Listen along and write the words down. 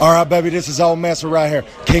All right, baby, this is Old Master right here.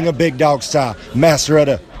 King of Big Dog Style. Master of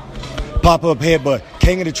the pop-up headbutt.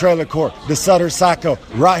 King of the trailer court. The Sutter Psycho.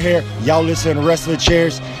 Right here. Y'all listen to Wrestling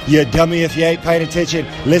Cheers. You dummy if you ain't paying attention.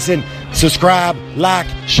 Listen, subscribe, like,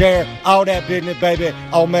 share, all that business, baby.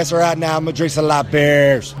 Old Master right now. I'm going to drink some light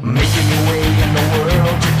beers. Making your way in the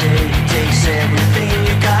world today takes everything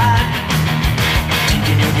you got.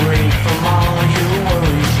 Taking a break from all your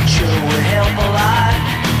worries sure would help a lot.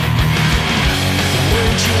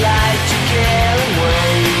 Wouldn't you like to get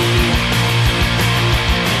away?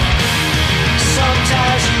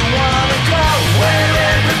 Sometimes you wanna go where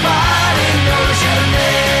everybody knows your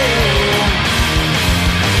name,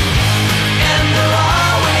 and they'll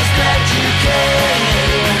always let you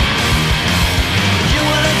can. You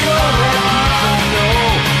wanna go where people know,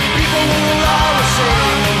 people will always say.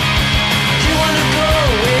 You wanna go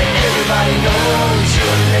where everybody knows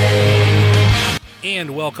your name.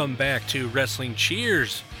 And welcome back to Wrestling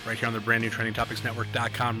Cheers, right here on the brand new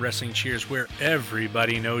TrendingTopicsNetwork.com Wrestling Cheers, where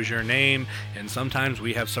everybody knows your name, and sometimes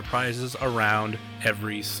we have surprises around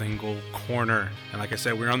every single corner. And like I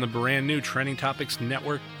said, we're on the brand new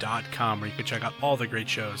TrendingTopicsNetwork.com, where you can check out all the great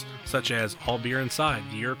shows, such as All Beer Inside,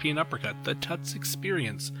 The European Uppercut, The Tuts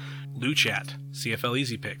Experience, Luchat, CFL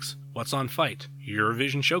Easy Picks, What's on Fight,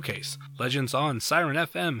 Eurovision Showcase, Legends on, Siren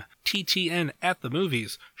FM, TTN at the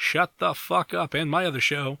Movies, Shut the Fuck Up, and my other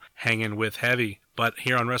show, Hangin' with Heavy. But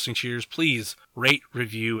here on Wrestling Cheers, please rate,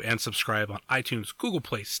 review, and subscribe on iTunes, Google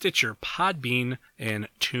Play, Stitcher, Podbean, and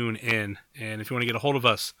TuneIn. And if you want to get a hold of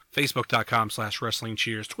us,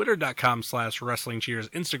 Facebook.com/WrestlingCheers, Twitter.com/WrestlingCheers,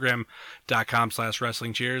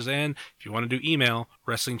 Instagram.com/WrestlingCheers, and if you want to do email,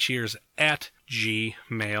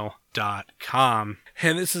 WrestlingCheers@gmail.com.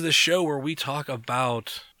 And this is a show where we talk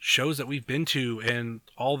about shows that we've been to and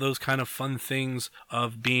all those kind of fun things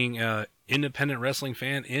of being a independent wrestling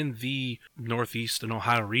fan in the Northeast and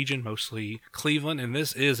Ohio region, mostly Cleveland. And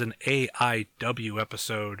this is an AIW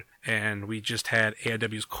episode, and we just had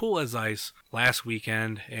AIW's Cool as Ice last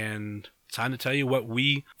weekend, and it's time to tell you what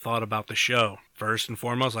we thought about the show. First and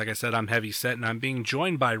foremost, like I said, I'm Heavy Set, and I'm being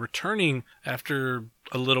joined by, returning after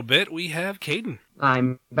a little bit, we have Caden.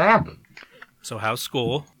 I'm back. So how's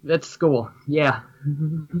school? That's school, yeah.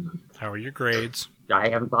 How are your grades? I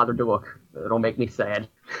haven't bothered to look. It'll make me sad.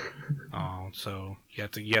 Oh, so you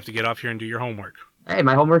have to get off here and do your homework. Hey,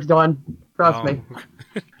 my homework's done. Trust me.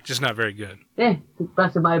 Just not very good. Yeah, to the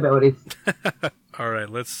best of my abilities. All right,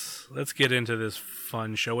 let's get into this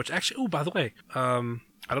fun show. Which actually, by the way, I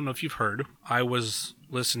don't know if you've heard. I was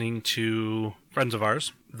listening to friends of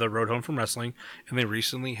ours, The Road Home from Wrestling, and they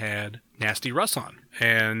recently had Nasty Russ on.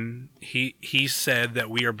 And he said that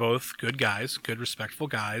we are both good guys, good, respectful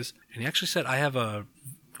guys. And he actually said I have a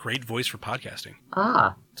great voice for podcasting.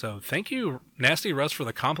 Ah. So thank you, Nasty Russ, for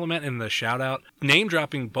the compliment and the shout out. Name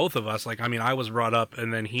dropping both of us. I was brought up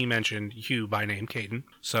and then he mentioned you by name, Caden.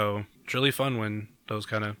 So it's really fun when those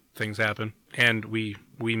kind of things happen. And we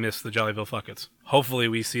miss the Jollyville Fuckets. Hopefully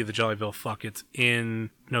we see the Jollyville Fuckets in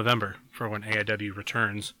November for when AIW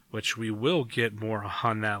returns, which we will get more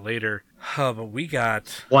on that later. But we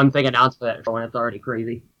got one thing announced for that show, and it's already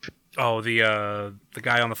crazy. Oh, the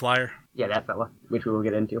guy on the flyer? Yeah, that fella, which we will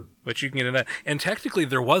get into. Which you can get into that. And technically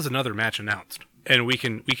there was another match announced. And we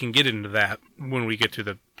can get into that when we get to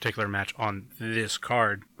the particular match on this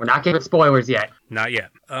card. We're not giving spoilers yet. Not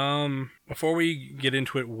yet. Before we get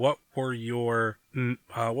into it, what would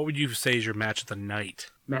you say is your match of the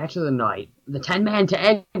night? Match of the night. The 10-man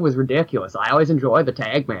tag was ridiculous. I always enjoy the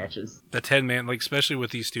tag matches. The 10-man, especially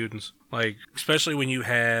with these students. Especially when you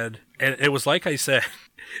had... And it was like I said,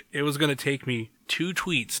 it was going to take me 2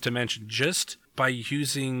 tweets to mention just by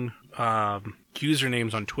using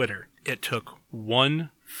usernames on Twitter. It took 1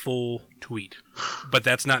 full tweet. But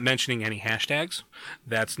that's not mentioning any hashtags.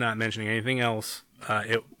 That's not mentioning anything else.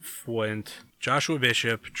 It went Joshua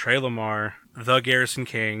Bishop, Trey Lamar, The Garrison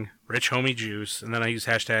King, Rich Homie Juice, and then I use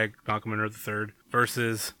hashtag Malcolm Monroe III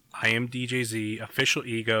versus I Am DJZ, Official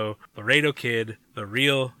Ego, Laredo Kid, The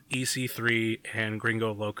Real, EC3, and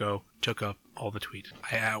Gringo Loco took up all the tweet.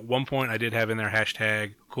 At one point I did have in there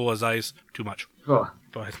hashtag Cool as Ice, too much. Oh.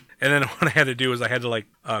 And then what I had to do was I had to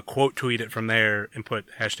quote tweet it from there and put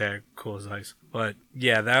hashtag Cool as Ice. But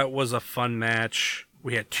yeah, that was a fun match.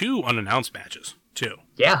 We had 2 unannounced matches too.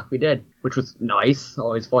 Yeah, we did, which was nice.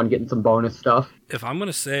 Always fun getting some bonus stuff. If I'm going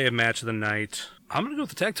to say a match of the night, I'm going to go with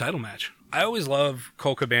the tag title match. I always love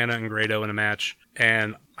Colt Cabana and Grado in a match,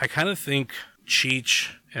 and I kind of think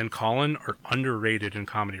Cheech and Colin are underrated in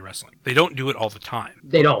comedy wrestling. They don't do it all the time.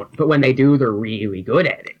 They don't, but when they do, they're really good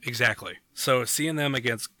at it. Exactly. So seeing them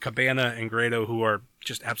against Cabana and Grado, who are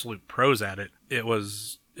just absolute pros at it, it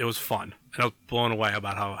was fun. And I was blown away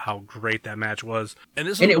about how great that match was. And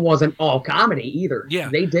it wasn't all comedy either. Yeah.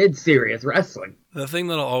 They did serious wrestling. The thing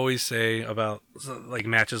that I'll always say about like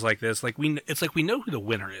matches like this, like it's like we know who the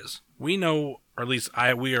winner is. We know, or at least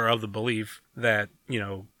we are of the belief that,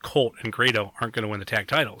 Colt and Grado aren't going to win the tag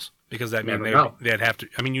titles. Because that means they'd have to.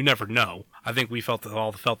 I mean, you never know. I think we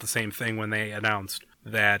all felt the same thing when they announced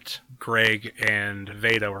that Greg and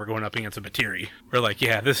Veda were going up against a Batiri. We're like,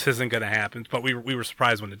 yeah, this isn't going to happen. But we were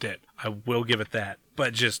surprised when it did. I will give it that.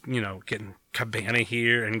 But just, getting Cabana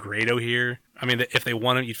here and Grado here. I mean, if they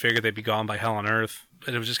won it, you'd figure they'd be gone by Hell on Earth.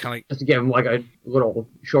 But it was just kind of like... Just to give them like a little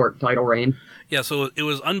short title reign. Yeah, so it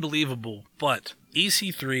was unbelievable. But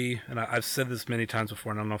EC3, and I've said this many times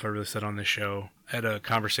before, and I don't know if I really said it on this show, I had a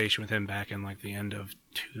conversation with him back in like the end of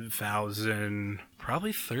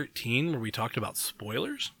 2013, where we talked about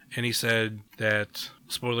spoilers. And he said that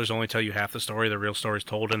spoilers only tell you half the story. The real story is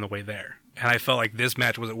told in the way there. And I felt like this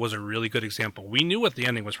match was a really good example. We knew what the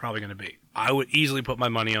ending was probably going to be. I would easily put my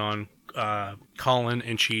money on Colin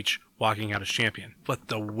and Cheech walking out as champion. But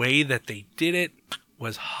the way that they did it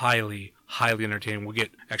was highly entertaining. We'll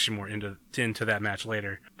get actually more into that match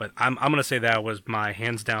later. But I'm going to say that was my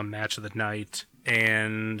hands down match of the night.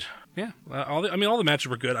 And yeah, all the matches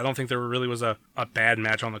were good. I don't think there really was a bad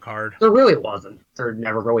match on the card. There really wasn't. There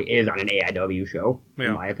never really is on an AIW show,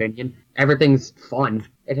 in my opinion. Everything's fun.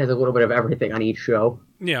 It has a little bit of everything on each show.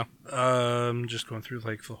 Yeah. Just going through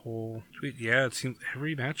like the whole tweet. Yeah, it seemed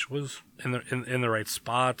every match was in the right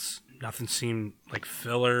spots. Nothing seemed like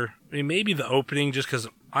filler. I mean, maybe the opening, just because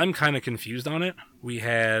I'm kind of confused on it. We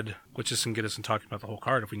had, which just can get us in talking about the whole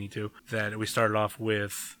card if we need to, that we started off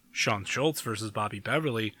with Shawn Schultz versus Bobby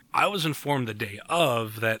Beverly. I was informed the day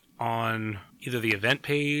of that on either the event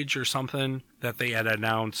page or something that they had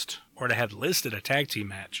announced, or they had listed a tag team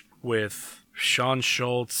match with Shawn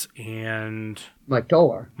Schultz and Mike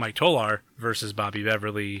Tolar versus Bobby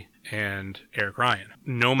Beverly and Eric Ryan.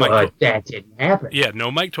 But that didn't happen. Yeah,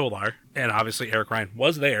 no Mike Tolar, and obviously Eric Ryan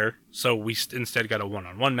was there, so we instead got a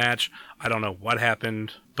one-on-one match. I don't know what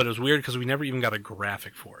happened, but it was weird because we never even got a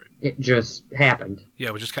graphic for it. It just happened. Yeah,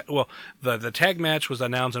 it was just the tag match was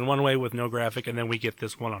announced in one way with no graphic, and then we get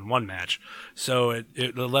this one-on-one match. So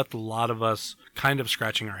it left a lot of us kind of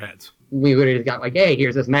scratching our heads. We would have got like, hey,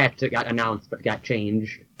 here's this match that got announced but got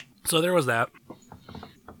changed. So there was that.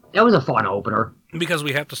 That was a fun opener. Because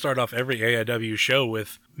we have to start off every AIW show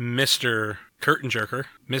with Mr. Curtain Jerker,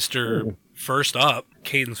 Mr. First Up,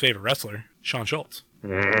 Caden's favorite wrestler, Shawn Schultz.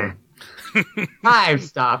 I've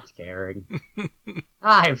stopped caring.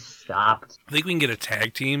 I've stopped. I think we can get a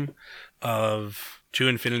tag team of To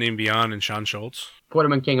Infinity and Beyond and Shawn Schultz. Put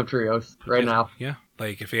him in King of Trios now. Yeah,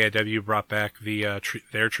 like if AIW brought back the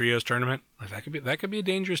their trios tournament, like that could be a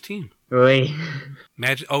dangerous team. Really?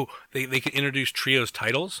 Imagine, they can introduce trios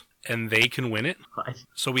titles and they can win it. What?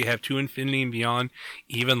 So we have To Infinity and Beyond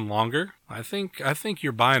even longer. I think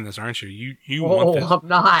you're buying this, aren't you? You want this? I'm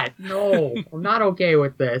not. No, I'm not okay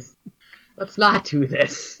with this. Let's not do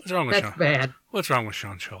this. What's wrong with That's bad. What's wrong with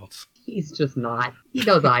Shawn Schultz? He's just not. He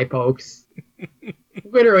does eye pokes.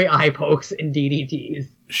 Literally eye pokes and DDTs.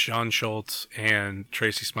 Shawn Schultz and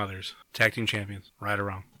Tracy Smothers, tag team champions, right or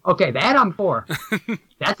wrong? Okay, that I'm for.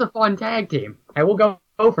 That's a fun tag team. I will go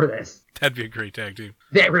for this. That'd be a great tag team.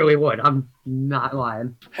 That really would. I'm not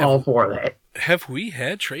lying. All for that. Have we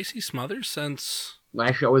had Tracy Smothers since...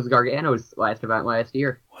 Last show was Gargano's last event last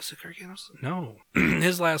year. Was it Gargano's? No.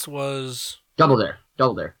 His last was... Double Dare.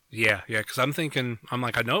 Yeah, because I'm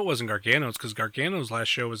like, I know it wasn't Gargano's, because Gargano's last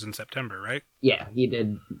show was in September, right? Yeah, he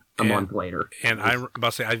did a month later. And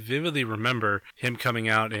I vividly remember him coming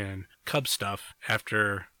out in Cub stuff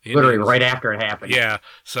after... Literally right after it happened. Yeah,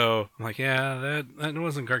 so I'm like, yeah, that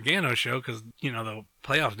wasn't Gargano's show, because, the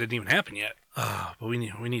playoffs didn't even happen yet. But we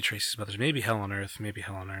need Tracy Smothers. Maybe Hell on Earth.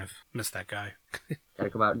 Miss that guy. Gotta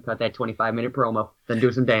come out and cut that 25-minute promo, then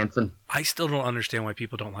do some dancing. I still don't understand why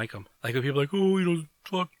people don't like him. Like, when people are like,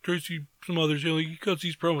 fuck Tracy Smothers, he cuts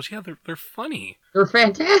these promos. Yeah, they're funny. They're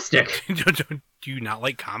fantastic. Do you not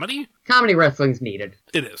like comedy? Comedy wrestling's needed.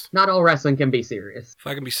 It is. Not all wrestling can be serious. If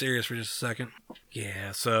I can be serious for just a second.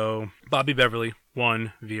 Yeah, so Bobby Beverly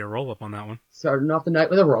won via roll-up on that one. Starting off the night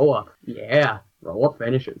with a roll-up. Yeah, roll-up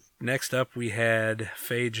finishes. Next up, we had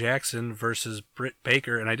Faye Jackson versus Britt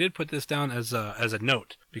Baker, and I did put this down as a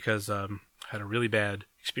note because I had a really bad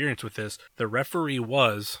experience with this. The referee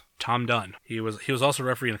was Tom Dunn. He was also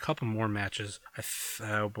refereeing a couple more matches,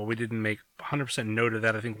 but we didn't make 100% note of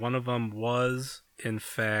that. I think one of them was, in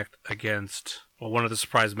fact, against one of the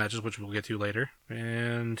surprise matches, which we'll get to later.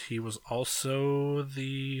 And he was also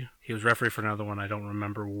he was referee for another one. I don't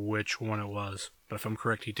remember which one it was. But if I'm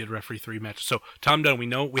correct, he did referee 3 matches. So Tom Dunn,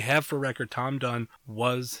 we have for record, Tom Dunn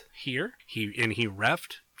was here. He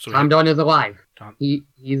reffed. So Tom Dunn is alive. He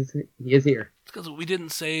is here. It's because we didn't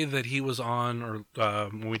say that he was on, or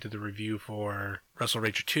when we did the review for Wrestle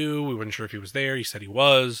Rager 2, we weren't sure if he was there. He said he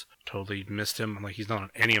was. Totally missed him. I'm like, he's not on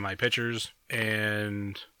any of my pictures.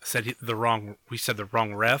 And we said the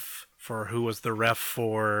wrong ref for who was the ref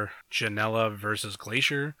for Janela versus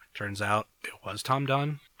Glacier. Turns out it was Tom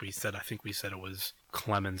Dunn. I think we said it was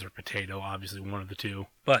Clemens or Potato, obviously one of the two.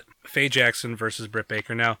 But Faye Jackson versus Britt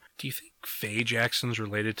Baker. Now, do you think Faye Jackson's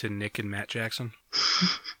related to Nick and Matt Jackson?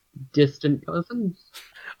 Distant cousins?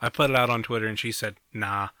 I put it out on Twitter and she said,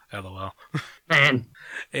 nah, LOL. Man.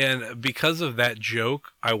 And because of that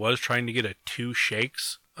joke, I was trying to get a 2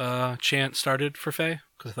 shakes chant started for Faye,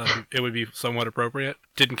 because I thought it would be somewhat appropriate.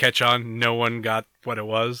 Didn't catch on. No one got what it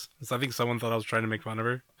was. So I think someone thought I was trying to make fun of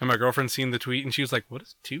her. And my girlfriend seen the tweet and she was like, what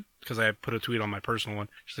is 2? Because I put a tweet on my personal one.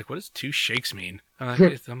 She's like, what does 2 shakes mean?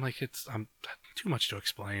 And I'm like, I'm too much to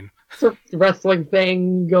explain. It's a wrestling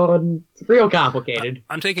thing going real complicated.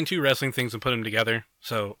 I'm taking 2 wrestling things and putting them together,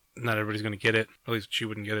 so not everybody's going to get it. At least she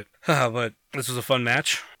wouldn't get it. But this was a fun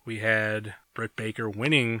match. We had Britt Baker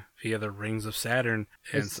winning via the Rings of Saturn.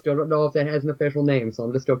 And I still don't know if that has an official name, so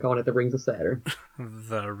I'm just still calling it the Rings of Saturn.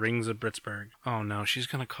 The Rings of Britsburg. Oh no, she's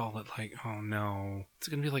going to call it like, oh no. It's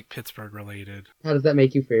going to be like Pittsburgh related. How does that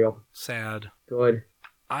make you feel? Sad. Good.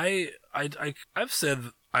 I've said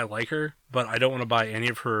I like her, but I don't want to buy any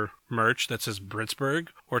of her merch that says Britsburg,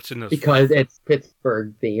 or it's in the... Because it's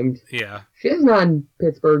Pittsburgh themed. Yeah. She has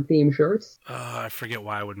non-Pittsburgh themed shirts. I forget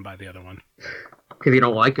why I wouldn't buy the other one. Because you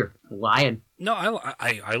don't like her. Lying. No,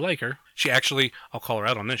 I like her. She actually, I'll call her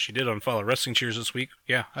out on this. She did unfollow Wrestling Cheers this week.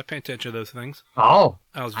 Yeah, I pay attention to those things. Oh.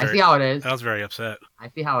 I see how it is. I was very upset. I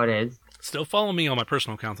see how it is. Still follow me on my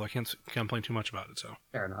personal account, so I can't complain too much about it. So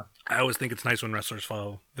fair enough. I always think it's nice when wrestlers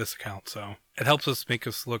follow this account, so it helps us make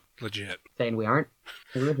us look legit. Saying we aren't?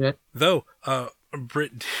 We're legit. Though,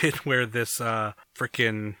 Britt did wear this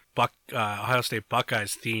freaking Ohio State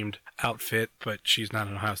Buckeyes themed outfit, but she's not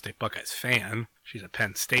an Ohio State Buckeyes fan. She's a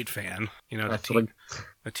Penn State fan. You know,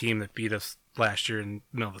 the team that beat us last year in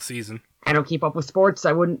the middle of the season. I don't keep up with sports.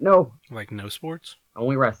 I wouldn't know. Like no sports?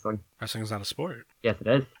 Only wrestling. Wrestling is not a sport. Yes, it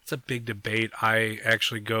is. It's a big debate. I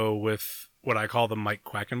actually go with what I call the Mike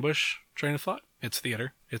Quackenbush train of thought. It's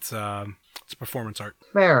theater. It's performance art.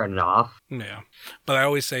 Fair enough. Yeah. But I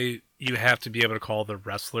always say you have to be able to call the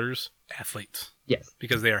wrestlers athletes. Yes.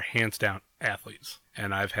 Because they are hands down athletes.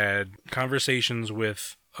 And I've had conversations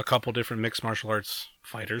with a couple different mixed martial arts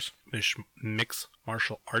fighters, mixed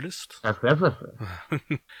martial artists.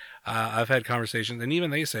 I've had conversations, and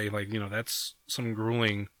even they say, like, that's some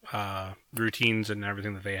grueling routines and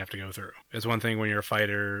everything that they have to go through. It's one thing when you're a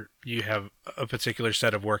fighter, you have a particular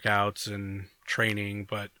set of workouts and training,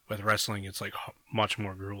 but with wrestling, it's like much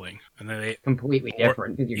more grueling. And then completely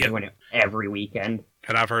different because you're doing it every weekend.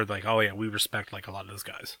 And I've heard like, oh yeah, we respect like a lot of those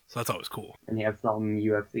guys, so that's always cool. And you have some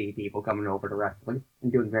UFC people coming over to wrestling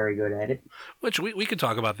and doing very good at it. Which we could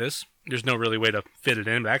talk about this. There's no really way to fit it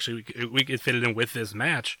in, but actually we could fit it in with this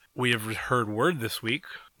match. We have heard word this week.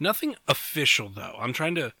 Nothing official though. I'm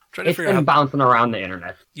trying to figure out. It's been bouncing around the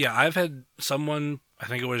internet. Yeah, I've had someone. I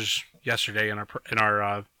think it was yesterday in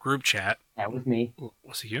our group chat. That was me.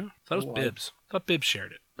 Was it you? I thought it was Bibbs. I thought Bibbs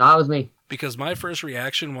shared it. No, that was me. Because my first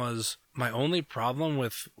reaction was, my only problem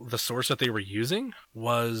with the source that they were using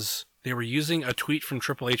was they were using a tweet from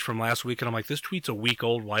Triple H from last week, and I'm like, this tweet's a week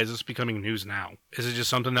old. Why is this becoming news now? Is it just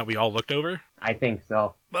something that we all looked over? I think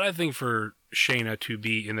so. But I think for Shayna to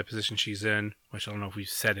be in the position she's in, which I don't know if we've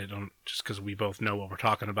said it just because we both know what we're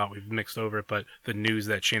talking about, we've mixed over it, but the news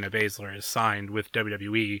that Shayna Baszler is signed with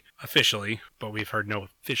WWE officially, but we've heard no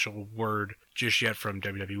official word just yet from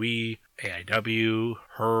WWE, AIW,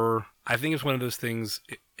 her. I think it's one of those things,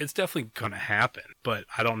 it's definitely going to happen, but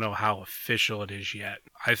I don't know how official it is yet.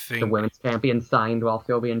 I think the women's champion signed while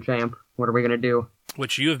still being champ. What are we going to do?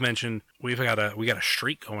 Which you have mentioned, we got a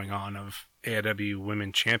streak going on of AIW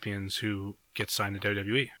women champions who get signed to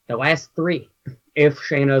WWE. The last 3. If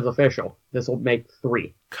Shayna is official, this will make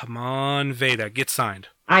 3. Come on, Veda, get signed.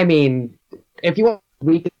 I mean, if you want,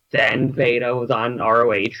 we could send Veda was on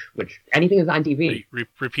ROH, which anything is on TV.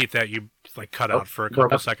 Repeat that. You cut out for a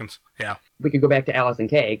couple of seconds. Yeah. We could go back to Allison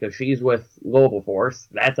Kay because she's with Global Force.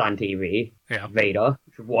 That's on TV. Yeah. Veda,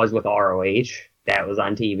 which was with ROH. that was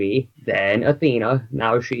on TV. Then Athena,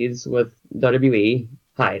 now she's with WWE,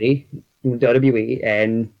 Heidi, WWE,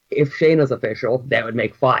 and if Shayna's official, that would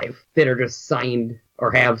make 5 that are just signed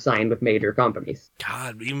or have signed with major companies.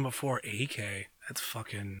 God, even before AK, that's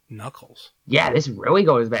fucking Knuckles. Yeah, this really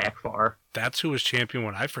goes back far. That's who was champion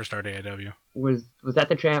when I first started AEW. Was that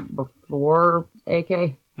the champ before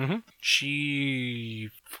AK? Mm-hmm.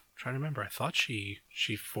 Trying to remember. I thought she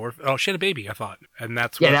forfeit. Oh, she had a baby. I thought, and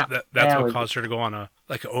that's what caused her to go on a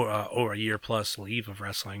year plus leave of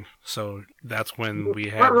wrestling. So that's when we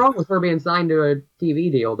had. What's wrong with her being signed to a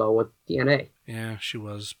TV deal though with TNA? Yeah, she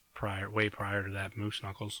was way prior to that. Moose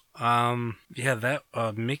Knuckles. That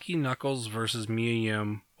Mickey Knuckles versus Mia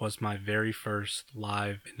Yim was my very first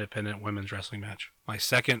live independent women's wrestling match. My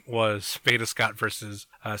second was Veda Scott versus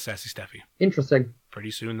Sassy Steffi. Interesting.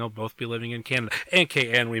 Pretty soon they'll both be living in Canada.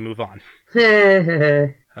 And we move on.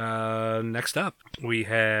 Next up, we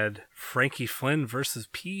had Frankie Flynn versus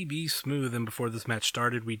PB Smooth. And before this match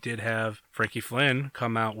started, we did have Frankie Flynn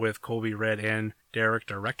come out with Colby Red and Derek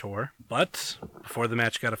Director. But before the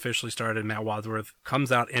match got officially started, Matt Wadsworth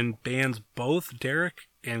comes out and bans both Derek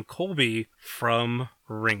and Colby from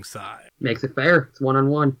ringside. Makes it fair. It's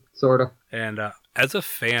 1-on-1, sort of. And as a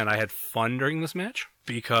fan, I had fun during this match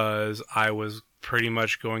because I was pretty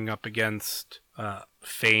much going up against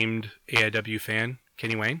famed AIW fan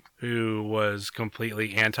Kenny Wayne, who was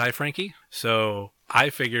completely anti-Frankie. So I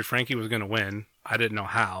figured Frankie was going to win. I didn't know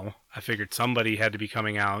how. I figured somebody had to be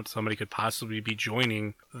coming out. Somebody could possibly be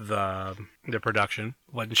joining the production.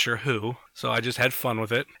 Wasn't sure who. So I just had fun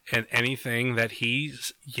with it. And anything that he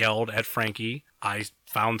yelled at Frankie, I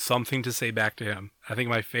found something to say back to him. I think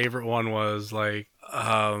my favorite one was like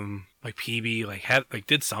PB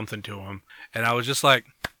did something to him. And I was just like,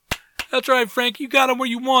 that's right, Frank, you got him where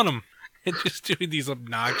you want him. And just doing these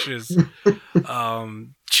obnoxious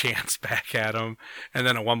chants back at him. And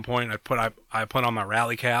then at one point I put on my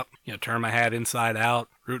rally cap, turn my hat inside out,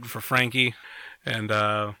 rooting for Frankie. And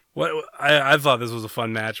I thought this was a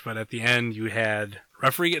fun match, but at the end you had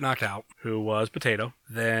referee get knocked out, who was Potato.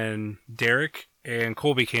 Then Derek and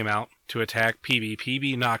Colby came out to attack PB.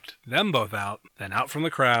 PB knocked them both out. Then out from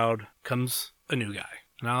the crowd comes a new guy.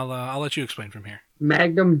 And I'll let you explain from here.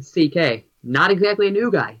 Magnum CK. Not exactly a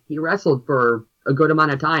new guy. He wrestled for a good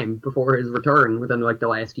amount of time before his return within the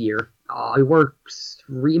last year. He works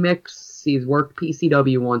Remix. He's worked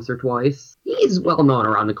PCW once or twice. He's well known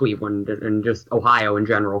around the Cleveland and just Ohio in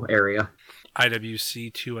general area.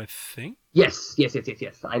 IWC too, I think? Yes.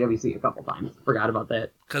 IWC a couple times. Forgot about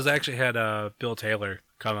that. Because I actually had Bill Taylor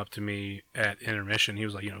come up to me at intermission. He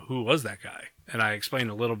was like, who was that guy? And I explained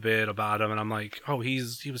a little bit about him, and I'm like, oh, he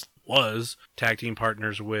was tag team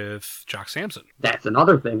partners with Jock Sampson. That's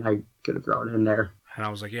another thing I could have thrown in there. And I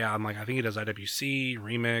was like, yeah, I think he does IWC,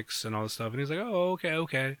 Remix, and all this stuff. And he's like, oh,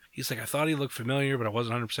 okay. He's like, I thought he looked familiar, but I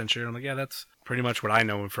wasn't 100% sure. I'm like, yeah, that's pretty much what I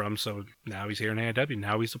know him from. So now he's here in AIW.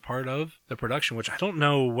 Now he's a part of the production, which I don't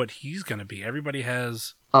know what he's going to be. Everybody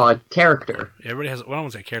has... Oh, a character. Everybody has... Well, I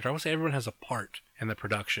won't say character. I would say everyone has a part in the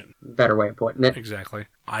production. Better way of putting it. Exactly.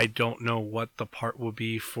 I don't know what the part will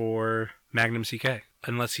be for Magnum CK.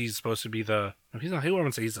 Unless he's supposed to be the... He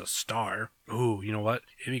wouldn't say he's a star. Ooh, you know what?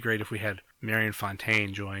 It'd be great if we had Marion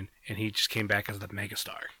Fontaine join and he just came back as the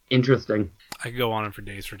megastar. Interesting. I could go on him for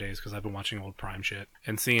days because I've been watching old Prime shit.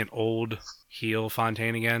 And seeing old heel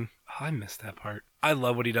Fontaine again, I miss that part. I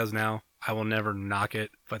love what he does now. I will never knock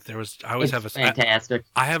it, but fantastic.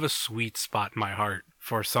 I have a sweet spot in my heart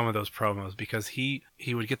for some of those promos because he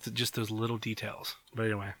would get to just those little details. But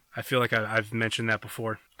anyway, I feel like I've mentioned that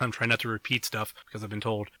before. I'm trying not to repeat stuff because I've been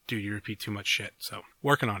told, dude, you repeat too much shit. So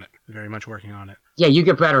working on it. Very much working on it. Yeah, you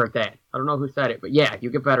get better at that. I don't know who said it, but yeah,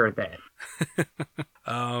 you get better at that.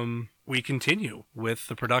 We continue with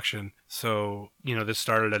the production. So, this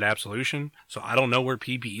started at Absolution. So I don't know where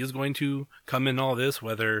PB is going to come in all this,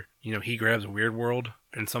 whether, he grabs a Weird World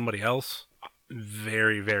and somebody else.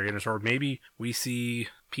 Very, very interesting. Or maybe we see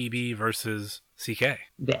PB versus CK.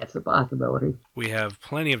 That's a possibility. We have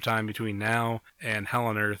plenty of time between now and Hell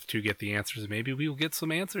on Earth to get the answers. Maybe we will get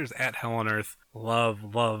some answers at Hell on Earth. Love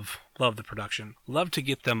the production. Love to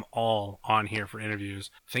get them all on here for interviews.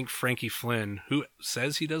 Think Frankie Flynn, who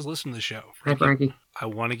says he does listen to the show. Hi, Frankie. I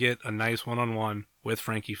want to get a nice one-on-one with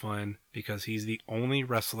Frankie Flynn because he's the only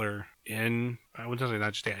wrestler in, I wouldn't say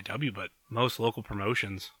not just AIW, but most local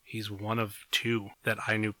promotions. He's one of 2 that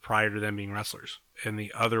I knew prior to them being wrestlers. And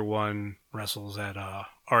the other one wrestles at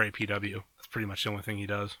RAPW. That's pretty much the only thing he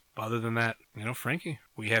does. But other than that, Frankie.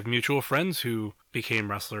 We have mutual friends who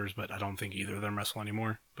became wrestlers, but I don't think either of them wrestle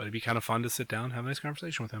anymore. But it'd be kind of fun to sit down and have a nice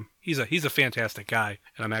conversation with him. He's a fantastic guy,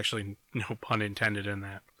 and I'm actually no pun intended in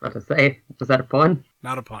that. What to say? Was that a pun?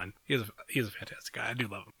 Not a pun. He's a fantastic guy. I do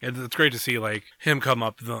love him. It's great to see like him come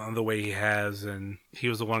up the way he has, and he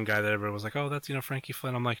was the one guy that everyone was like, oh, that's Frankie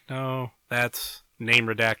Flynn. I'm like, no, that's name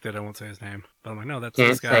redacted. I won't say his name, but I'm like, no, that's Can't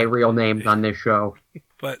this guy. say real names on this show.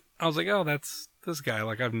 But I was like, oh, that's this guy.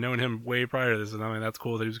 Like, I've known him way prior to this, and I mean, that's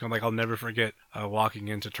cool that he was going. Like, I'll never forget walking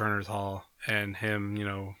into Turner's Hall and him,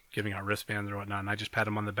 giving out wristbands or whatnot. And I just pat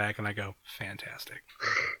him on the back and I go, fantastic,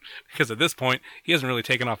 because at this point he hasn't really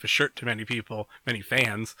taken off his shirt to many people, many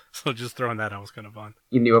fans. So just throwing that out was kind of fun.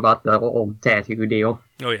 You knew about the whole tattoo deal.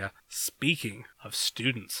 Oh yeah. Speaking of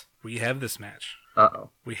students, we have this match. Uh-oh.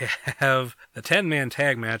 We have the 10-man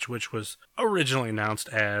tag match, which was originally announced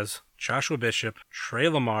as Joshua Bishop, Trey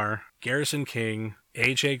Lamar, Garrison King,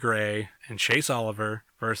 AJ Gray, and Chase Oliver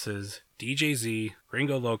versus DJZ,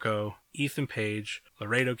 Ringo Loco, Ethan Page,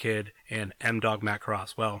 Laredo Kid, and M-Dog Matt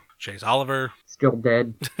Cross. Well, Chase Oliver... Still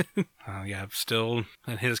dead. Yeah, still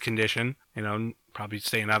in his condition. Probably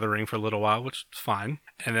staying out of the ring for a little while, which is fine.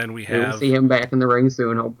 And then we have... We'll see him back in the ring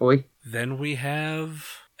soon, hopefully. Then we have...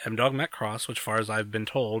 M-Dog Matt Cross, which, as far as I've been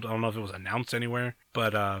told, I don't know if it was announced anywhere,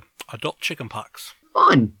 but adult chickenpox.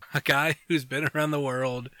 Fun! A guy who's been around the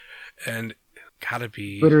world and gotta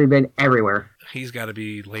be... Literally been everywhere. He's gotta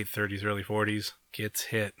be late 30s, early 40s, gets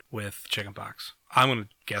hit with chickenpox. I'm gonna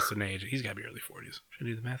guess an age. He's gotta be early 40s. Should I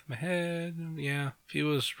do the math in my head? Yeah. If he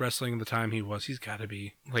was wrestling the time he was, he's gotta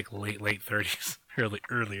be like late 30s, early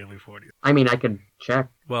 40s. I mean, I could check.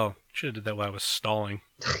 Well, should have did that while I was stalling.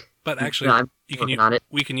 But actually, No, I'm you can working on it.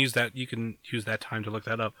 we can use that. You can use that time to look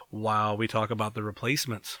that up while we talk about the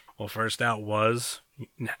replacements. Well, first out was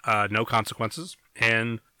No Consequences,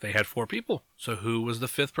 and they had 4 people. So who was the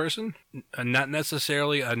 5th person? Not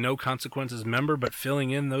necessarily a No Consequences member, but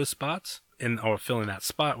filling in those spots. Filling that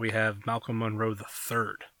spot, we have Malcolm Monroe III.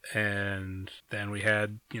 And then we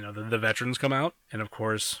had, the veterans come out. And of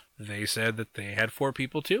course, they said that they had 4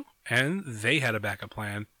 people too. And they had a backup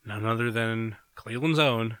plan. None other than Cleveland's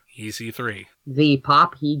own EC3. The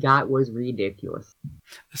pop he got was ridiculous.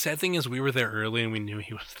 The sad thing is we were there early and we knew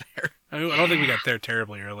he was there. I don't think we got there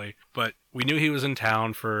terribly early, but we knew he was in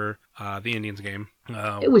town for the Indians game.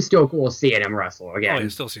 It was still cool seeing him wrestle again. Oh,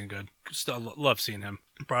 he's still seeing good. Still love seeing him.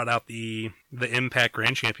 Brought out the Impact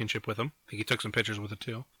Grand Championship with him. I think he took some pictures with it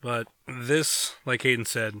too. But this, like Hayden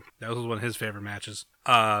said, that was one of his favorite matches.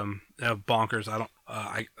 Bonkers.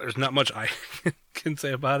 There's not much I can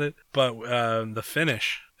say about it, but the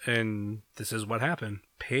finish, and this is what happened.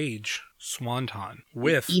 Page Swanton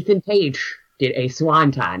with Ethan Page did a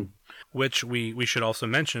swanton. Which we should also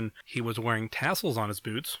mention, he was wearing tassels on his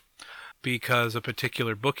boots because a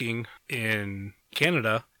particular booking in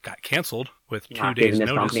Canada got canceled with 2 Not days giving this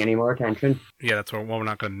notice. company any more attention. Yeah, that's why we're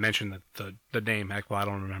not going to mention the name. Heck, well, I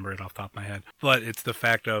don't remember it off the top of my head. But it's the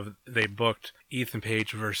fact of they booked Ethan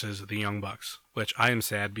Page versus the Young Bucks, which I am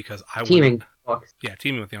sad because Teaming with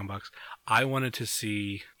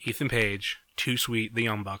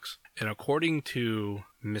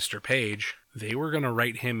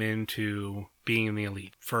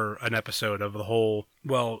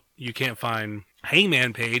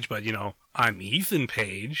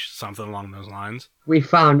We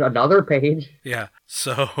found another Page. Yeah,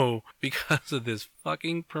 so because of this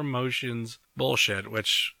fucking promotions bullshit,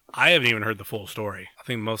 which I haven't even heard the full story. I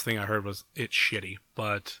think most thing I heard was it's shitty,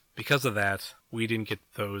 but because of that, we didn't get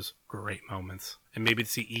those great moments. And maybe to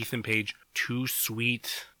see Ethan Page, Too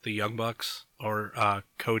Sweet, the Young Bucks, or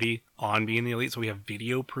Cody on being the Elite, so we have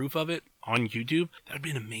video proof of it on YouTube, that would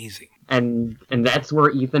be amazing. And that's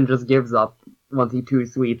where Ethan just gives up once he too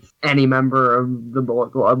sweets any member of the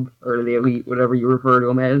Bullet Club, or the Elite, whatever you refer to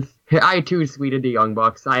him as. I too sweeted the Young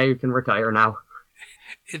Bucks. I can retire now.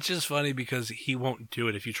 It's just funny because he won't do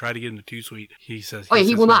it. If you try to get him to Too Sweet, he says... Oh, yeah,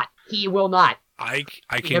 he will not. He will not. I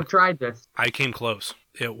We have tried this. I came close.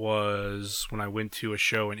 It was when I went to a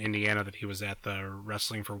show in Indiana that he was at, the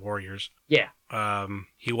Wrestling for Warriors. Yeah.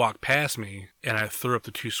 He walked past me and I threw up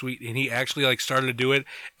the Too Sweet, and he actually started to do it,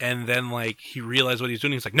 and then he realized what he's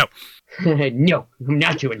doing. He's like, no. No, I'm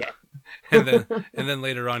not doing that. and then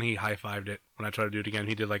later on he high-fived it. When I tried to do it again,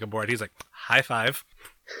 he did a board. He's like, high five.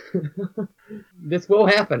 This will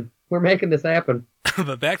happen. We're making this happen.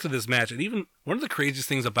 But back to this match, and even one of the craziest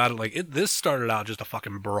things about it, this started out just a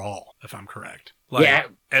fucking brawl, if I'm correct. Yeah,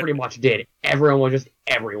 pretty much did. Everyone was just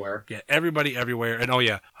everywhere. Yeah, everybody everywhere. And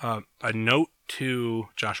a note to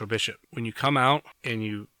Joshua Bishop. When you come out and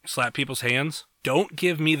you slap people's hands, don't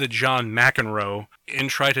give me the John McEnroe and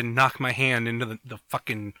try to knock my hand into the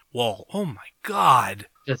fucking wall. Oh my God.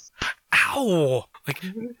 Just Ow! Like,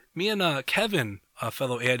 me and Kevin, a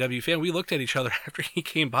fellow AIW fan, we looked at each other after he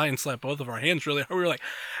came by and slapped both of our hands really hard. We were like,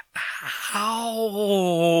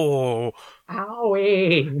 ow!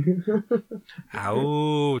 owie.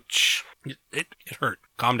 Ouch. It hurt.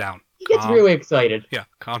 Calm down. He gets really excited. Yeah,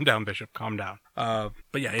 calm down, Bishop. Calm down.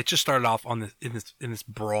 But yeah, it just started off on this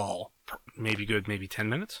brawl. Maybe 10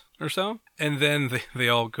 minutes or so. And then they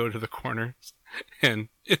all go to the corners and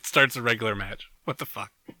it starts a regular match. What the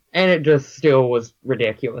fuck? And it just still was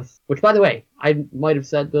ridiculous. Which, by the way, I might have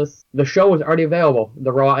said this. The show was already available,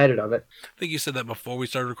 the raw edit of it. I think you said that before we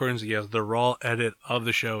started recording. So yes, the raw edit of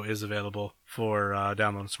the show is available for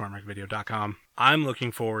download at smartmarketvideo.com. I'm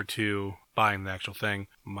looking forward to buying the actual thing,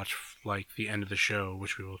 much like the end of the show,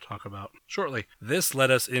 which we will talk about shortly. This led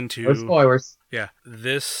us into... No spoilers. Yeah,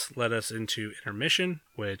 this led us into intermission,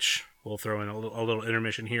 which... we'll throw in a little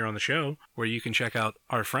intermission here on the show where you can check out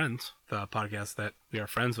our friends, the podcast that we are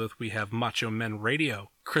friends with. We have Macho Men Radio,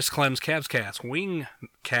 Chris Clem's Cavs Cast,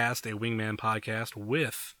 Wingcast, a Wingman podcast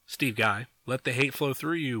with Steve Guy, Let the Hate Flow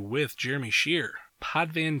Through You with Jeremy Shear,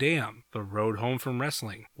 Pod Van Dam, The Road Home from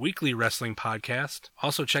Wrestling, weekly wrestling podcast.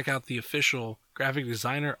 Also check out the official graphic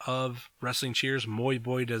designer of Wrestling Cheers, Moy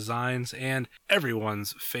Boy Designs, and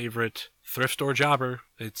everyone's favorite thrift store jobber.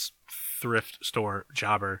 It's Thrift Store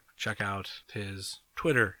Jobber. Check out his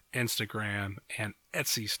Twitter, Instagram, and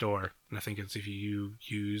Etsy store. And I think it's if you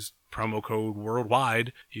use promo code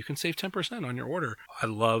worldwide, you can save 10% on your order. I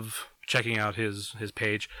love checking out his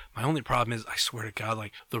page. My only problem is, I swear to God,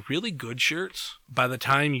 like the really good shirts, by the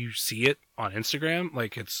time you see it on Instagram,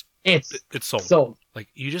 like it's sold. Like,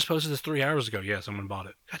 you just posted this 3 hours ago. Yeah, someone bought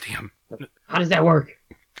it. God damn. How does that work?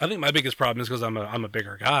 I think my biggest problem is because I'm a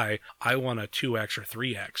bigger guy. I want a 2X or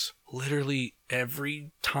 3X. Literally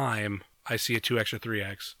every time I see a 2X or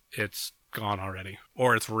 3X, it's gone already,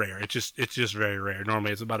 or it's rare. It's just very rare.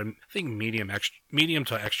 Normally, it's about I think medium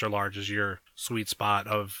to extra large is your sweet spot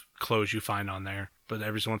of clothes you find on there. But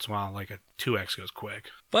every once in a while, like a 2X goes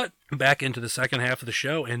quick. But back into the second half of the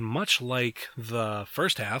show, and much like the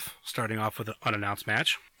first half, starting off with an unannounced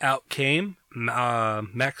match, out came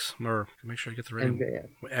Max, or make sure I get the right name.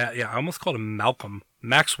 Yeah, I almost called him Malcolm.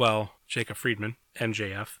 Maxwell Jacob Friedman,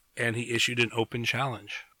 MJF, and he issued an open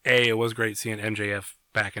challenge. It was great seeing MJF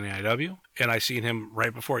back in AIW, and I seen him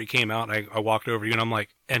right before he came out, and I walked over to you, and I'm like,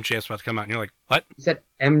 MJF's about to come out, and you're like, what? You said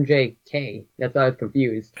MJK. That's why I was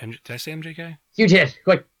confused. Did I say MJK? You did.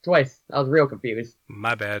 Like, twice. I was real confused.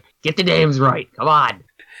 My bad. Get the names right. Come on.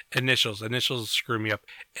 Initials screw me up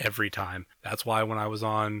every time. That's why when I was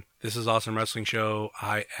on This Is Awesome Wrestling Show,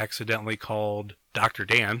 I accidentally called Dr.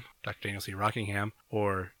 Dan, Dr. Daniel C. Rockingham,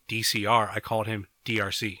 or DCR, I called him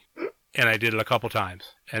DRC. And I did it a couple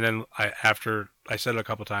times. And then after I said it a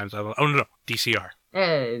couple times, I was like, no, DCR.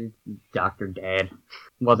 Dr. Dad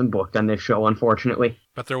wasn't booked on this show, unfortunately.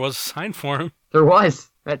 But there was a sign for him. There was.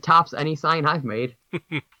 That tops any sign I've made.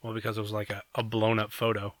 Well, because it was like a blown-up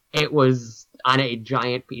photo. It was on a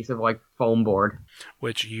giant piece of, like, foam board.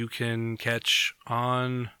 Which you can catch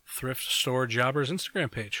on Thrift Store Jobber's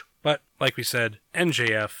Instagram page. But, like we said,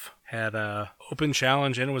 MJF had an open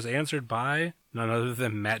challenge and it was answered by none other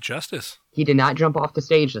than Matt Justice. He did not jump off the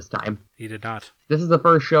stage this time. He did not. This is the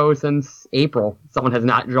first show since April. Someone has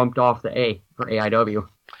not jumped off the A for AIW.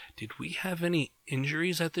 Did we have any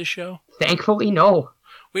injuries at this show? Thankfully, no.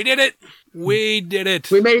 We did it! We did it!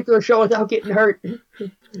 We made it through a show without getting hurt.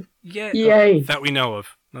 Yeah. Yay. That we know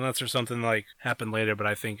of. Unless there's something like happened later, but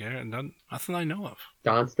I think nothing I know of.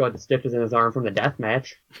 Don still had the stitches in his arm from the death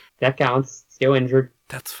match. That counts. Still injured.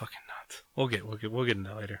 That's fucking nuts. We'll get into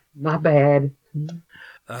that later. My bad.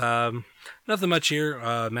 Nothing much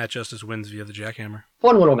here. Matt Justice wins via the jackhammer.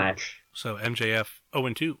 Fun little match. So MJF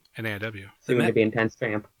 0-2 in AIW. Soon to be intense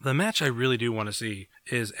champ. The match I really do want to see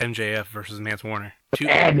is MJF versus Mance Warner.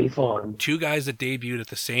 That'd be fun. Two guys that debuted at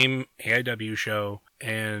the same AIW show,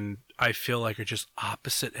 and I feel like are just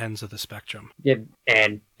opposite ends of the spectrum. Yeah,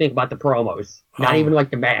 and think about the promos. Not even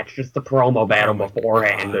like the match, just the promo battle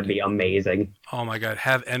beforehand would be amazing. Oh my god,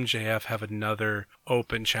 have MJF have another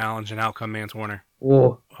open challenge and out come Mance Warner.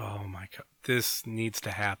 Ooh. Oh my god. This needs to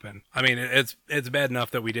happen. I mean, it's bad enough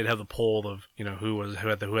that we did have the poll of, who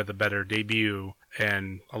had the better debut,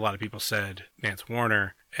 and a lot of people said Mance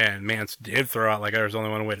Warner, and Mance did throw out like there's only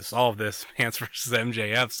one way to solve this, Mance versus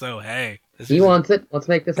MJF. So hey, he wants it. Let's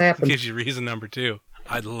make this happen. Gives you reason number 2.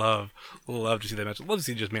 I'd love to see that match. I'd love to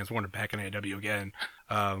see just Mance Warner back in AEW again.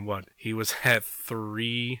 He was at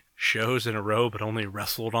 3 shows in a row, but only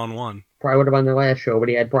wrestled on 1. Probably would have been the last show, but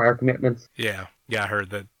he had prior commitments. Yeah, I heard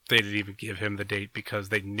that they didn't even give him the date because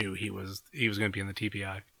they knew he was going to be in the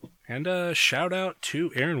TPI. And shout out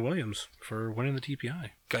to Aaron Williams for winning the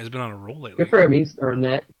TPI. Guy's been on a roll lately. Good for him. He's earned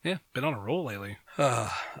that. Yeah, been on a roll lately.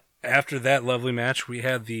 After that lovely match, we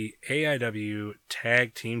had the AIW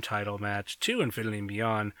Tag Team Title match to Infinity and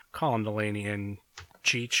Beyond. Colin Delaney and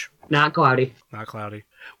Cheech. Not Cloudy. Not Cloudy.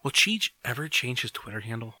 Will Cheech ever change his Twitter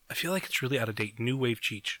handle? I feel like it's really out of date. New Wave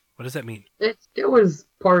Cheech. What does that mean? It was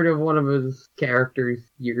part of one of his characters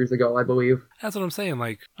years ago, I believe. That's what I'm saying.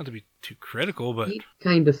 Like, not to be too critical, but He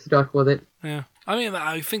kind of stuck with it. yeah. I mean,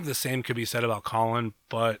 I think the same could be said about Colin,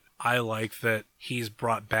 but I like that he's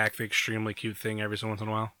brought back the extremely cute thing every so once in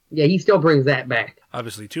a while. Yeah, he still brings that back.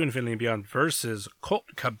 Obviously, to Infinity and Beyond versus Colt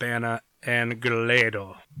Cabana and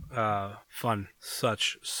Galedo. Fun.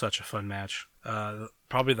 Such a fun match.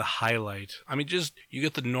 Probably the highlight. I mean, just, you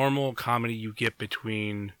get the normal comedy you get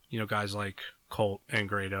between, guys like Colt and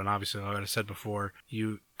Grado. And obviously, like I said before,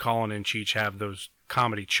 Colin and Cheech have those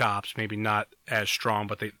comedy chops, maybe not as strong,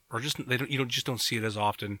 but you just don't see it as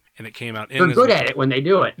often. And it came out in They're good at it when they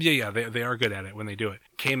do it. Yeah, they are good at it when they do it.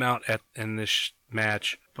 Came out in this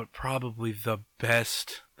match, but probably the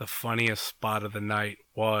funniest spot of the night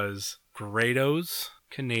was Grado's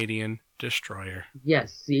Canadian Destroyer.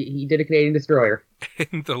 Yes, he did a Canadian Destroyer.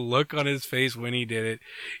 And the look on his face when he did it,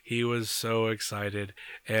 he was so excited.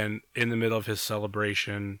 And in the middle of his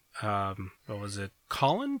celebration, what was it?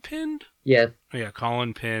 Colin pinned? Yes. Yeah,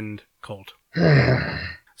 Colin pinned Colt.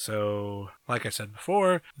 So, like I said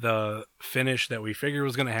before, the finish that we figured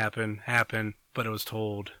was going to happened, but it was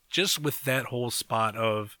told just with that whole spot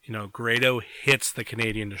of, Grado hits the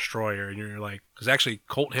Canadian Destroyer, and you're like, because actually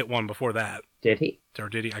Colt hit one before that. Did he? Or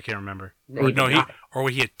did he? I can't remember. No,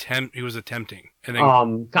 He was attempting. And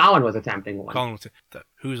then Colin was attempting one. Colin was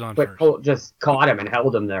who's on but first? Colt just caught him and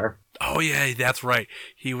held him there. Oh yeah, that's right.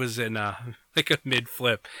 He was in like a mid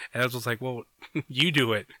flip, and I was just like, well, you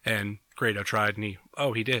do it. And Grado tried, and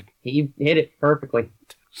he did. He hit it perfectly.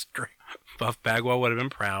 It's great. Buff Bagwell would have been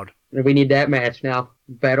proud. We need that match now.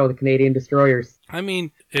 Battle of the Canadian Destroyers. I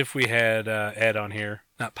mean, if we had Ed on here,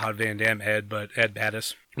 not Pod Van Dam Ed, but Ed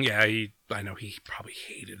Battis. Yeah, I know he probably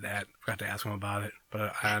hated that. Forgot to ask him about it.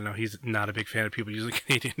 But I know he's not a big fan of people using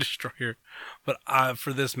Canadian Destroyer. But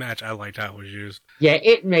for this match, I liked how it was used. Yeah,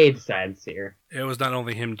 it made sense here. It was not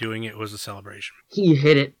only him doing it, it was a celebration. He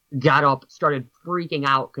hit it, got up, started freaking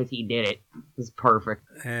out because he did it. It was perfect.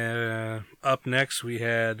 Up next, we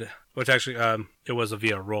had, which actually, it was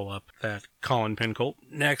via roll-up that Colin pinned Colt.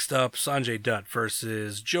 Next up, Sanjay Dutt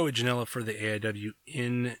versus Joey Janela for the AIW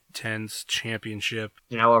Intense Championship.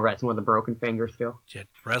 Janela wrestling with a broken finger still. Yeah,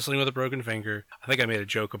 wrestling with a broken finger. I think I made a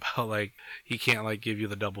joke about, he can't, give you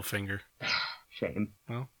the double finger. Shame.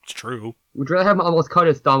 Well, it's true. Would you rather have him almost cut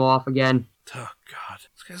his thumb off again? Oh, God.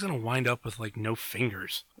 This guy's gonna wind up with, no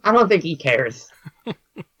fingers. I don't think he cares.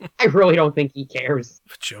 I really don't think he cares.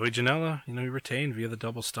 But Joey Janela, he retained via the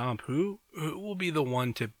double stomp. Who will be the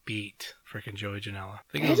one to beat frickin' Joey Janela?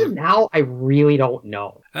 As of now, I really don't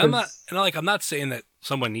know. I'm not saying that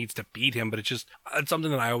someone needs to beat him, but it's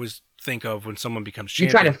something that I always think of when someone becomes champion.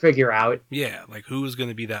 You're trying to figure out. Yeah, who's going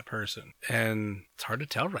to be that person? And it's hard to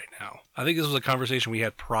tell right now. I think this was a conversation we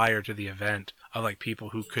had prior to the event of people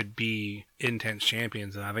who could be Intense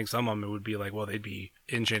champions, and I think some of them would be they'd be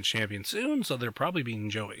Intense champions soon, so they're probably being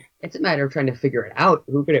Joey. It's a matter of trying to figure it out.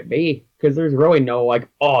 Who could it be? Because there's really no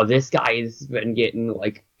this guy's been getting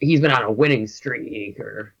he's been on a winning streak,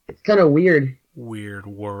 or it's kind of weird. Weird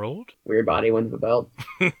world. Weird Body wins the belt.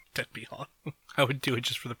 That'd be awesome. I would do it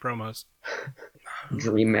just for the promos.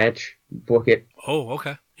 Dream match. Book it. Oh,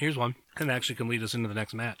 okay. Here's one. And actually can lead us into the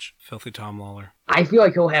next match. Filthy Tom Lawler. I feel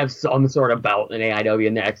like he'll have some sort of belt in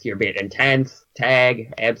AIW next year, be it Intense,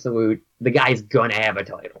 Tag, Absolute. The guy's gonna have a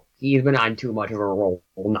title. He's been on too much of a roll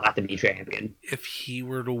not to be champion. If he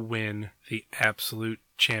were to win the Absolute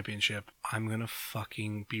Championship, I'm gonna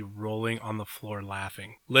fucking be rolling on the floor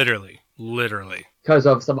laughing. Literally. Because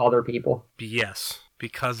of some other people. Yes,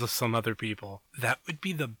 because of some other people. That would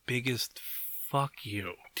be the biggest fuck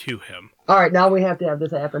you to him. Alright, now we have to have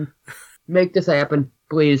this happen. Make this happen,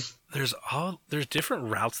 please. There's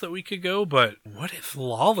different routes that we could go, but what if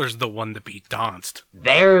Lawler's the one to beat Donst?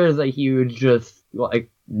 There's a huge,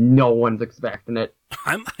 no one's expecting it.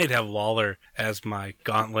 I might have Lawler as my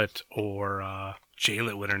Gauntlet or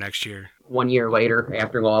J-Lit winner next year. 1 year later,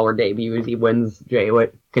 after Lawler debuts, he wins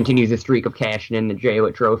J-Lit, continues his streak of cashing in the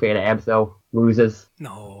J-Lit trophy at Abso, loses.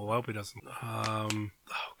 No, I hope he doesn't. Oh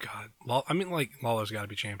God, Lawler's got to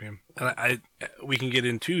be champion. And we can get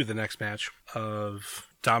into the next match of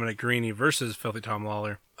Dominic Greeny versus Filthy Tom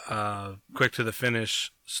Lawler. Quick to the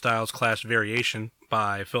finish, Styles Clash variation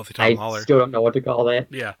by Filthy Tom I Lawler. still don't know what to call that.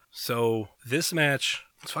 Yeah. So this match,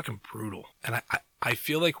 it's fucking brutal. And I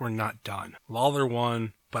feel like we're not done. Lawler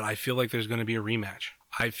won, but I feel like there's going to be a rematch.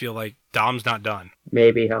 I feel like Dom's not done.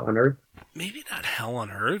 Maybe Hell on Earth. Maybe not Hell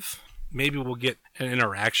on Earth. Maybe we'll get an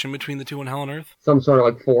interaction between the two on Hell on Earth. Some sort of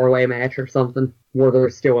like 4-way match or something where they're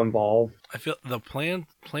still involved. I feel the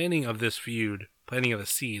planning of this feud, planning of the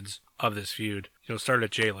seeds of this feud, started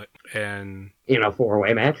at J-Lit and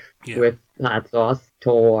 4-way match Yeah. with Hot Sauce,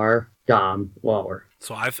 Tolar, Dom, Lawler.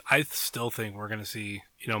 so I still think we're gonna see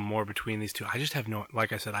more between these two. I just have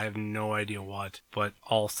like I said, I have no idea what, but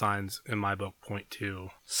all signs in my book point to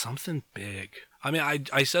something big. I mean,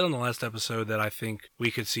 I said on the last episode that I think we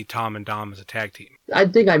could see Tom and Dom as a tag team. I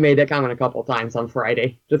think I made that comment a couple times on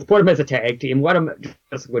Friday. Just put them as a tag team. Let them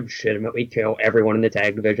just legitimately kill everyone in the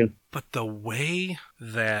tag division. But the way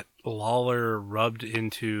that Lawler rubbed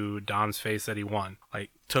into Dom's face that he won, like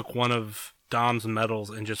took one of Dom's medals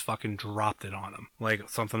and just fucking dropped it on him. Like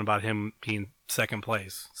something about him being second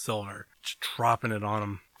place, silver, just dropping it on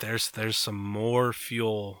him. There's some more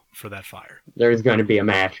fuel for that fire. There's going to be a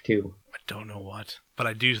match, too. I don't know what, but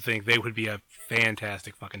I do think they would be a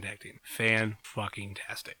fantastic fucking tag team.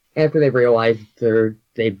 Fan-fucking-tastic. After they've realized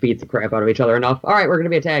they beat the crap out of each other enough. All right, we're going to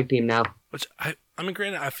be a tag team now. Which, I mean,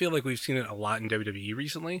 granted, I feel like we've seen it a lot in WWE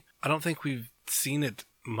recently. I don't think we've seen it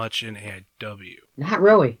much in AIW. Not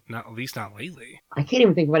really. At least not lately. I can't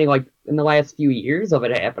even think of any, in the last few years of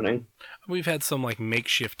it happening. We've had some,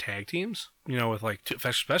 makeshift tag teams, with,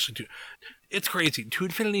 especially two. It's crazy. To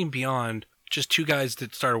Infinity and Beyond, just two guys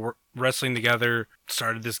that started wrestling together,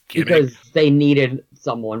 started this gimmick. Because they needed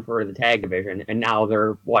someone for the tag division, and now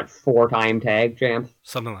they're, 4-time tag champs?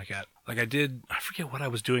 Something like that. I forget what I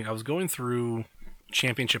was doing. I was going through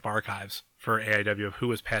championship archives for AIW of who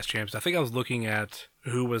was past champions. I think I was looking at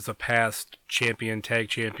who was the past champion, tag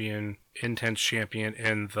champion, intense champion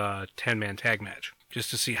in the 10-man tag match, just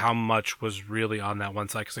to see how much was really on that one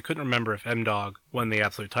side, because I couldn't remember if M-Dog won the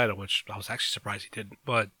Absolute title, which I was actually surprised he didn't.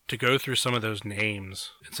 But to go through some of those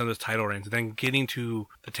names and some of those title reigns, and then getting to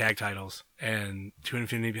the tag titles and to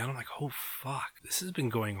Infinity and Beyond, I'm like, oh fuck, this has been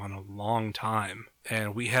going on a long time.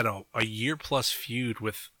 And we had a year-plus feud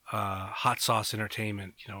with Hot Sauce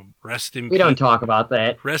Entertainment. Rest in peace. We don't talk about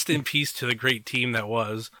that. Rest in peace to the great team that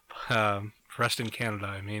was. Rest in Canada,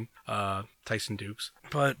 I mean. Tyson Dukes.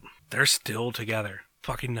 But they're still together.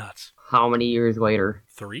 Fucking nuts. How many years later?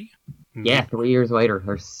 3? Yeah, 3 years later.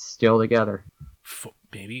 They're still together.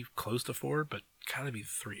 Maybe close to 4, but gotta be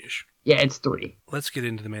 3-ish. Yeah, it's 3. Let's get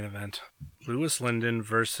into the main event. Lewis Linden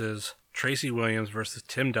versus Tracy Williams versus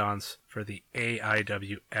Tim Donst for the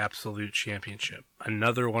AIW Absolute Championship.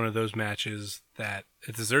 Another one of those matches that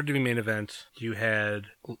it deserved to be main event. You had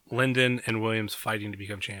Linden and Williams fighting to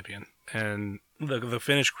become champion. And the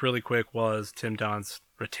finish really quick was Tim Donst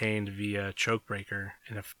retained via chokebreaker.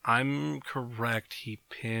 And if I'm correct, he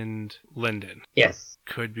pinned Linden. Yes.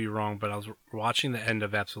 Could be wrong, but I was watching the end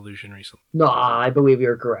of Absolution recently. No, I believe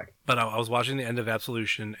you're correct. But I was watching the end of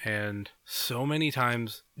Absolution, and so many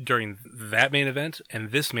times during that main event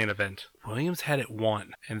and this main event, Williams had it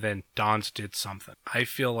won, and then Donst did something. I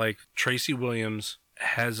feel like Tracy Williams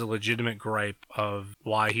has a legitimate gripe of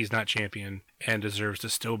why he's not champion and deserves to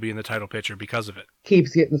still be in the title picture because of it.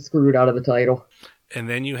 Keeps getting screwed out of the title. And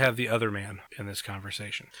then you have the other man in this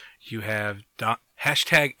conversation. You have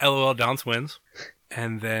hashtag LOL Donst wins.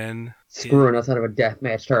 And then screwing us out of a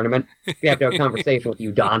deathmatch tournament. We have to have a conversation with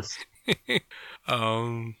you, Donst.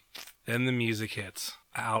 Then the music hits.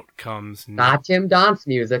 Out comes not Tim Donst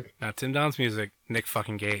music. Not Tim Donst music. Nick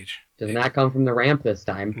fucking Gage. Does not come from the ramp this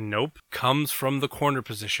time. Nope. Comes from the corner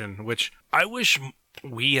position, which I wish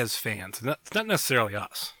we as fans, not necessarily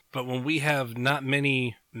us, but when we have not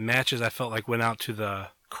many matches I felt like went out to the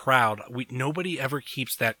crowd, nobody ever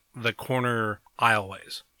keeps the corner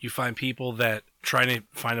aisleways. You find people that trying to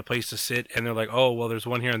find a place to sit, and they're like, oh, well, there's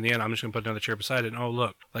one here in the end. I'm just going to put another chair beside it, and oh,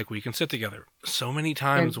 look, we can sit together. So many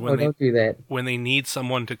times don't do that. When they need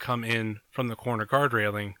someone to come in from the corner guard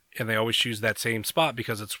railing, and they always choose that same spot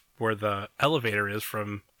because it's where the elevator is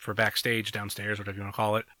for backstage, downstairs, whatever you want to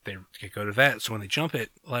call it. They go to that. So when they jump it,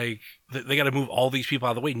 they got to move all these people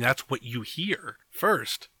out of the way, and that's what you hear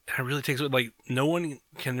first. And it really takes, no one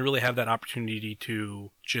can really have that opportunity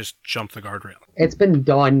to just jump the guardrail. It's been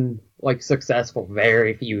done, successful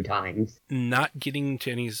very few times. Not getting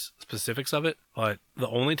to any specifics of it, but the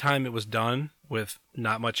only time it was done with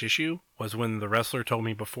not much issue was when the wrestler told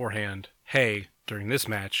me beforehand, hey, during this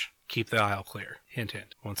match, keep the aisle clear. Hint,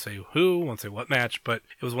 hint. Won't say who, won't say what match, but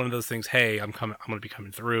it was one of those things, hey, I'm going to be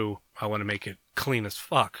coming through. I want to make it clean as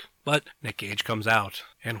fuck. But Nick Gage comes out,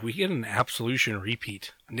 and we get an Absolution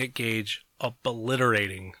repeat. Nick Gage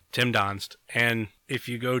obliterating Tim Donst. And if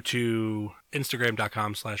you go to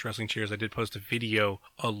Instagram.com/WrestlingCheers, I did post a video,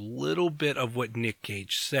 a little bit of what Nick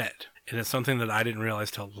Gage said. And it's something that I didn't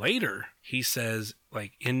realize till later. He says,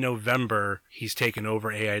 like, in November, he's taken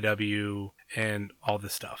over AIW and all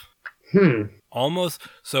this stuff. Almost.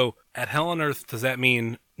 So at Hell on Earth, does that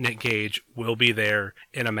mean Nick Gage will be there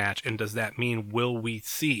in a match? And does that mean will we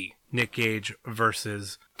see Nick Gage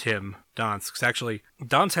versus Tim Donst? Because actually,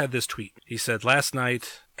 Donst had this tweet. He said, last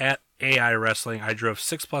night at AI Wrestling, I drove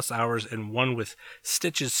 6+ hours and won with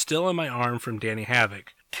stitches still in my arm from Danny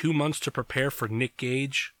Havoc. 2 months to prepare for Nick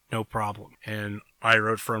Gage? No problem. And I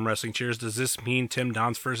wrote from Wrestling Cheers, does this mean Tim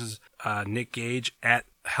Donst versus Nick Gage at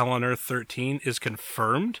Hell on Earth 13 is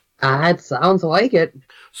confirmed? It sounds like it.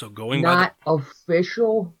 So going Not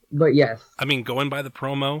official, but yes. I mean, going by the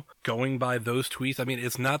promo, going by those tweets, I mean,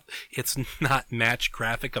 it's not match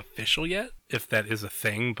graphic official yet, if that is a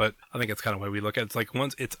thing, but I think it's kind of the way we look at it. It's like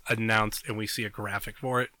once it's announced and we see a graphic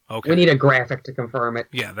for it, okay. We need a graphic to confirm it.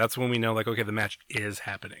 Yeah, that's when we know, like, okay, the match is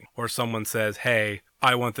happening. Or someone says, hey,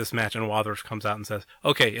 I want this match, and Walters comes out and says,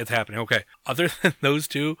 okay, it's happening, okay. Other than those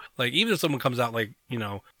two, like, even if someone comes out, like, you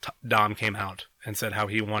know, Dom came out and said how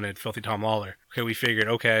he wanted Filthy Tom Lawler. Okay, we figured,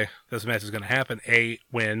 okay, this match is going to happen.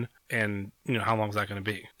 When, and, you know, how long is that going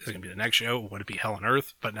to be? Is it going to be the next show? Would it be Hell on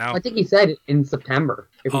Earth? But now... I think he said in September,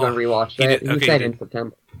 if you're going to rewatch that. He said in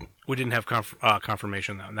September. We didn't have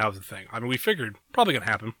confirmation, though, and that was the thing. I mean, we figured probably going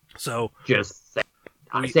to happen, so... Just saying.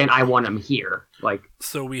 I'm saying I want him here. Like.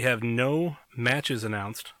 So we have no matches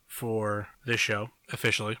announced for this show,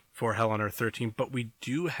 officially, for Hell on Earth 13, but we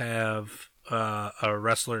do have a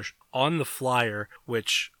wrestler on the flyer,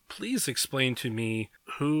 which... Please explain to me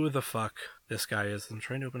who the fuck this guy is. I'm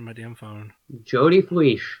trying to open my damn phone. Jody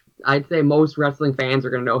Fleisch. I'd say most wrestling fans are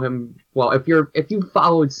going to know him. Well, if you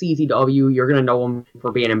followed CZW, you're going to know him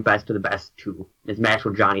for being in Best of the Best 2. His match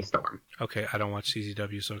with Johnny Storm. Okay, I don't watch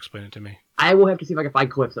CZW, so explain it to me. I will have to see if I can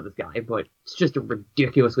find clips of this guy, but it's just a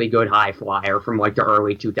ridiculously good high flyer from like the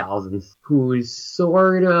early 2000s, who's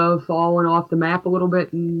sort of fallen off the map a little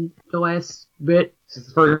bit in the last bit. This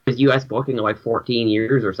is for his U.S. booking of like 14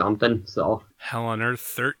 years or something, so. Hell on Earth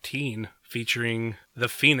 13, featuring the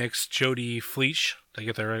Phoenix, Jody Fleisch. Did I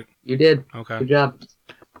get that right? You did. Okay. Good job.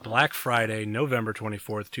 Black Friday, November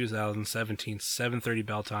 24th, 2017, 7:30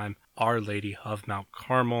 bell time, Our Lady of Mount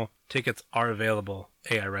Carmel. Tickets are available,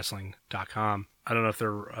 AIWrestling.com. I don't know if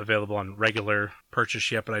they're available on regular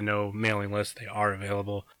purchase yet, but I know mailing list, they are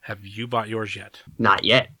available. Have you bought yours yet? Not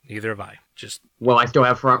yet. Neither have I. Just... Will I still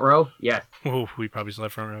have front row? Yes. Oh, we probably still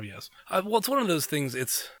have front row, yes. Well, it's one of those things,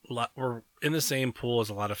 we're in the same pool as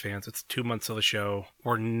a lot of fans. It's 2 months of the show.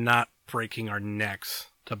 We're not breaking our necks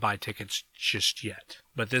to buy tickets just yet.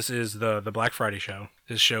 But this is the Black Friday show.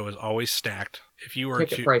 This show is always stacked. If you were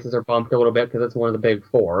Ticket prices are bumped a little bit because it's one of the big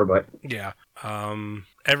four, but... Yeah.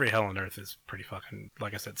 Every Hell on Earth is pretty fucking,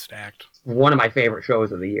 like I said, stacked. One of my favorite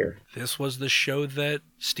shows of the year. This was the show that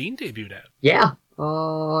Steen debuted at. Yeah.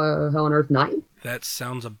 Hell on Earth 9? That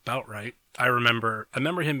sounds about right. I remember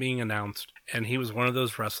him being announced, and he was one of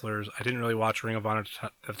those wrestlers. I didn't really watch Ring of Honor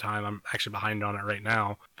at the time. I'm actually behind on it right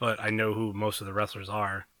now, but I know who most of the wrestlers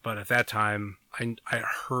are. But at that time, I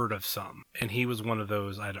heard of some, and he was one of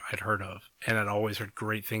those I'd heard of, and I'd always heard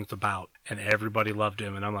great things about, and everybody loved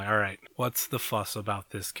him, and I'm like, all right, what's the fuss about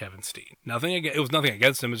this Kevin Steen? It was nothing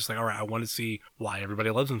against him. It's just like, all right, I want to see why everybody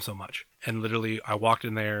loves him so much. And literally, I walked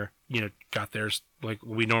in there, got there like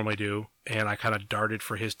we normally do, and I kind of darted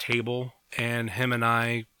for his table, and him and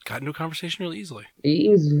I got into a conversation really easily.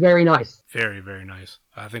 He's very nice. Very, very nice.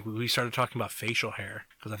 I think we started talking about facial hair,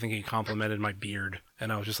 because I think he complimented my beard,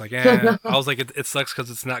 and I was just like, I was like, it sucks because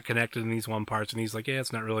it's not connected in these one parts, and he's like, yeah,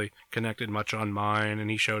 it's not really connected much on mine, and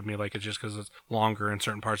he showed me like it's just because it's longer in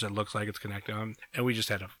certain parts it looks like it's connected on, and we just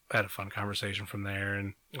had a fun conversation from there,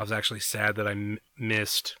 and I was actually sad that I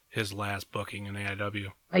missed his last booking in AIW.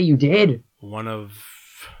 Oh, you did? One of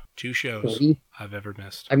 2 shows I've ever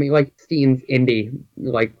missed. I mean, like, Steen's indie,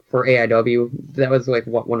 like, for AIW, that was, like,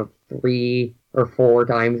 what, one of 3 or 4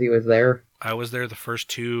 times he was there? I was there the first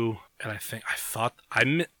 2, and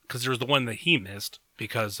because there was the one that he missed,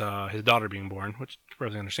 because his daughter being born, which is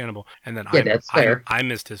perfectly understandable, and then that's fair. I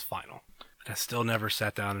missed his final. And I still never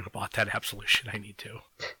sat down and bought that Absolution. I need to.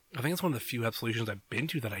 I think it's one of the few Absolutions I've been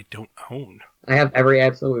to that I don't own. I have every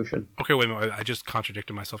Absolution. Okay, wait a minute. I just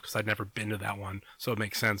contradicted myself because I'd never been to that one, so it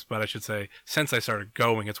makes sense. But I should say, since I started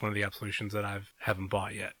going, it's one of the Absolutions that haven't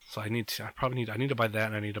bought yet. So I need to buy that,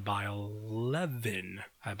 and I need to buy 11,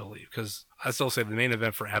 I believe, because I still say the main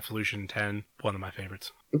event for Absolution 10, one of my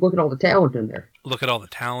favorites. Look at all the talent in there. Look at all the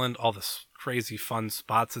talent, all the crazy fun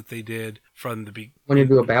spots that they did from the When you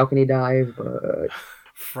do a balcony dive, but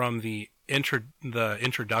from the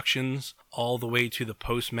introductions all the way to the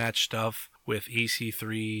post-match stuff with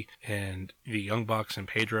EC3 and the Young Bucks and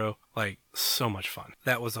Pedro. Like, so much fun.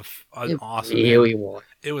 That was an awesome really end. was.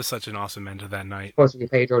 It was such an awesome end to that night. Supposed to be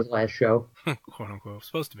Pedro's last show. Quote unquote.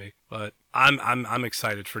 Supposed to be. But I'm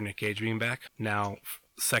excited for Nick Gage being back. Now,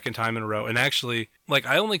 second time in a row. And actually, like,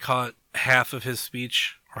 I only caught half of his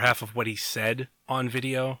speech or half of what he said on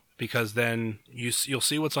video, because then you'll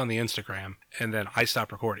see what's on the Instagram, and then I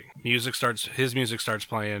stop recording. His music starts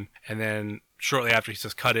playing, and then shortly after he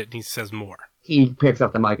says cut it, and he says more. He picks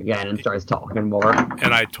up the mic again and starts talking more.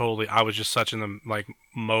 And I was just such in the like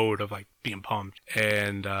mode of like being pumped,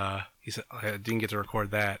 and he said I didn't get to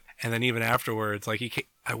record that. And then even afterwards, like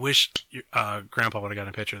I wish Grandpa would have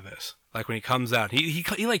gotten a picture of this. Like when he comes out,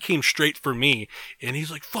 he like came straight for me, and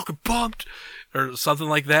he's like fucking pumped or something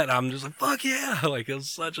like that. And I'm just like fuck yeah! Like it was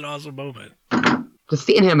such an awesome moment. Just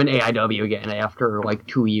seeing him in AIW again after like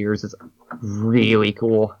 2 years is really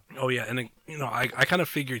cool. Oh yeah, and I kind of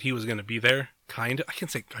figured he was going to be there. I can't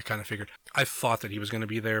say I kind of figured. I thought that he was going to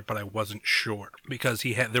be there, but I wasn't sure because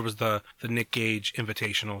there was the Nick Gage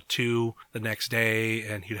Invitational 2 the next day,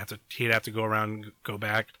 and he'd have to go around and go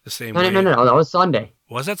back the same way. No, that was Sunday.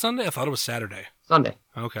 Was that Sunday? I thought it was Saturday. Sunday.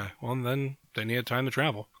 Okay, well then he had time to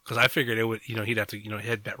travel because I figured it would he'd have to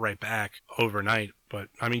head right back overnight. But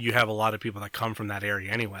I mean, you have a lot of people that come from that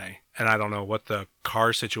area anyway, and I don't know what the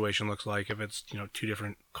car situation looks like, if it's two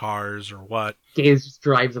different cars or what. Gage just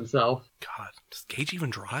drives himself. God, does Gage even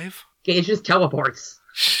drive? Gage just teleports.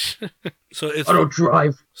 So it's I don't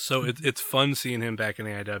drive. So it's fun seeing him back in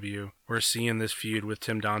AIW. We're seeing this feud with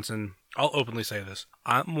Tim Donson. I'll openly say this.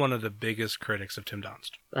 I'm one of the biggest critics of Tim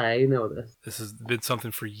Donst. I know this. This has been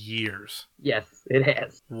something for years. Yes, it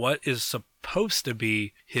has. What is supposed to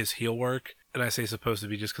be his heel work, and I say supposed to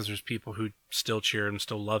be just because there's people who still cheer him,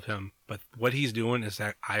 still love him, but what he's doing is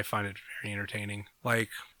that I find it very entertaining. Like,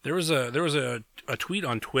 there was a tweet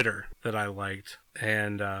on Twitter that I liked,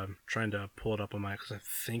 and trying to pull it up on because I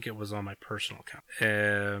think it was on my personal account.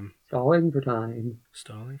 Stalling for time.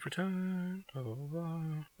 Blah, blah, blah.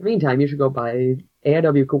 In the meantime, you should go buy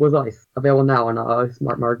AIW Cool as Ice. Available now on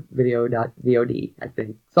smartmarkvideo.vod, I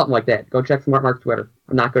think. Something like that. Go check SmartMark's Twitter.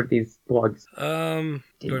 I'm not good at these blogs.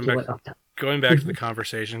 Going back to the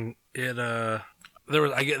conversation, there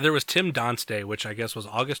was Tim Donst Day, which I guess was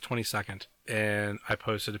August 22nd, and I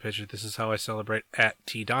posted a picture. This is how I celebrate at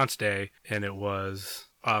T Donst Day, and it was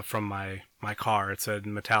from my car. It said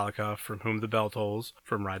Metallica, From Whom the Bell Tolls,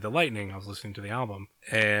 from Ride the Lightning. I was listening to the album,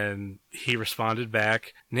 and he responded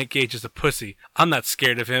back, "Nick Gage is a pussy. I'm not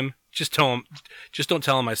scared of him. Just don't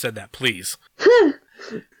tell him I said that, please."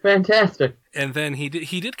 Fantastic. And then he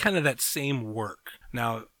did kind of that same work.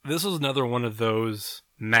 Now, this was another one of those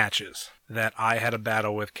matches that I had a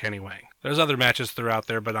battle with Kenny Wang. There's other matches throughout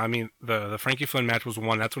there, but I mean, the Frankie Flynn match was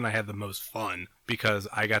one. That's when I had the most fun because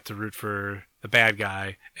I got to root for the bad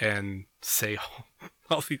guy and say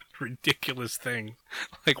all these ridiculous things.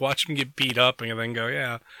 Like, watch him get beat up and then go,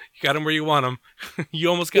 yeah, you got him where you want him. You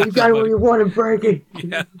almost got him. You got him where you want him, Frankie.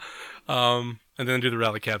 Yeah. And then do the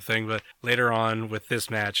rally cap thing. But later on with this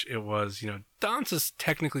match, it was, Don's is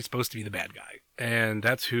technically supposed to be the bad guy. And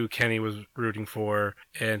that's who Kenny was rooting for.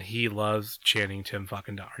 And he loves chanting Tim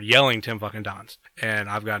fucking Donst, or yelling Tim fucking Donst. And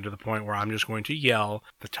I've gotten to the point where I'm just going to yell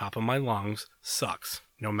the top of my lungs, sucks.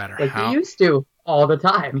 No matter how. Like you used to all the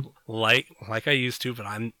time. Like I used to, but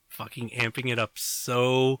I'm fucking amping it up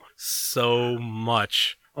so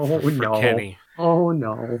much for Kenny. Oh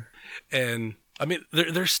no. And I mean,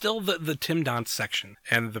 there's still the Tim Donst section,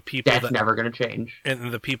 and the people that's never gonna change.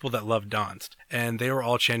 And the people that love Donst, and they were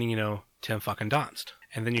all chanting, Tim fucking Donst.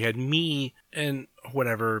 And then you had me and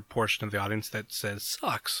whatever portion of the audience that says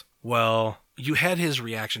sucks. Well, you had his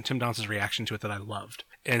reaction, Tim Donst's reaction to it that I loved,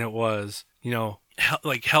 and it was,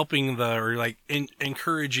 helping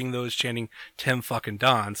encouraging those chanting Tim fucking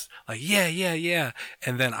Donst, like yeah,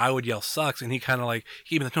 and then I would yell sucks, and he kind of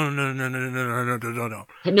he'd be like no,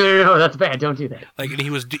 that's bad, don't do that. Like, and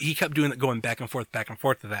he kept doing that, going back and forth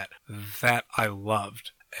to that I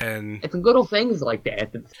loved. And it's little things like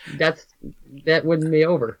that that wouldn't be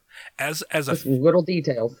over. As just little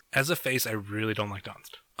details. As a face, I really don't like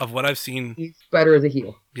Donst. of what I've seen, He's better as a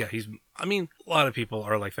heel. yeah, I mean, a lot of people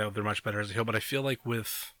are like that. They're much better as a heel, but I feel like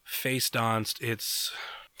with Face Donst,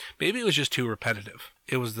 maybe it was just too repetitive.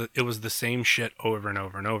 It was the same shit over and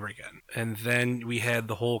over and over again. And then we had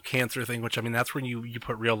the whole cancer thing, which, I mean, that's when you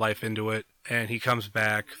put real life into it. And he comes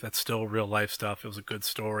back. That's still real life stuff. It was a good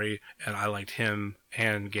story. And I liked him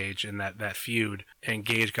and Gage in that feud. And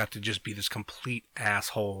Gage got to just be this complete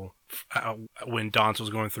asshole when Donst was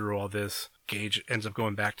going through all this. Gage ends up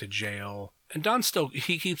going back to jail. And Don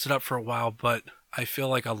he keeps it up for a while, but I feel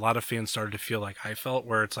like a lot of fans started to feel like I felt,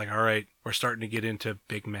 where it's like, all right, we're starting to get into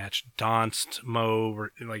big match Donst, Mo,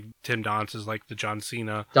 like Tim Donst is like the John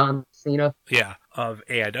Cena. John Cena. Yeah, of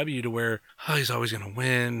AIW, to where he's always going to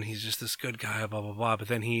win. He's just this good guy, blah, blah, blah. But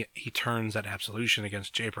then he turns at Absolution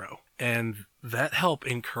against J-Pro. And that helped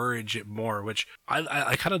encourage it more, which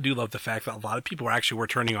I kind of do love the fact that a lot of people were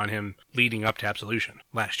turning on him leading up to Absolution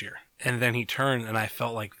last year. And then he turned, and I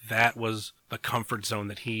felt like that was the comfort zone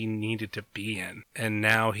that he needed to be in. And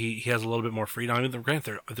now he has a little bit more freedom. I mean,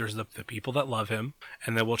 granted, there's the people that love him,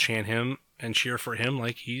 and that will chant him and cheer for him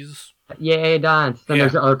like he's... Yay, Donst. Then Yeah.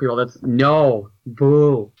 there's other people that's, no,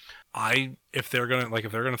 boo. If they're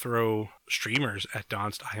gonna throw streamers at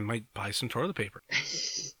Donst, I might buy some toilet paper.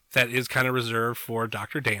 That is kind of reserved for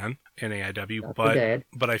Dr. Dan in AIW, Dr. Dan.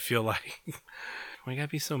 but I feel like why you gotta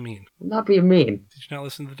be so mean? I'm not being mean. Did you not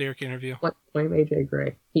listen to the Derek interview? What? Blame AJ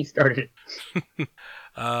Gray. He started it.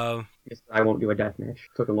 Uh, I won't do a death match.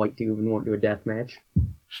 Took a light tube and won't do a death match.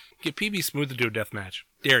 get PB Smooth to do a death match.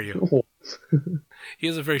 Dare you? He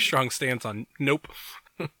has a very strong stance on nope,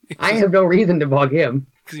 I have no reason to bug him.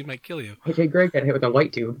 because he might kill you. AJ Gray got hit with a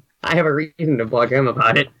light tube. I have a reason to bug him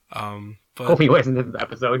about it. But Hope he listens to this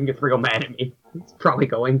episode and gets real mad at me. He's probably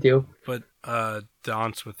going to.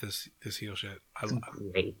 Donst with this heel shit, I It's love.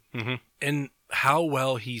 great. And how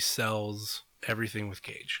well he sells everything with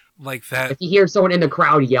Gage, like that. If he hears someone in the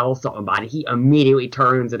crowd yell something about it, he immediately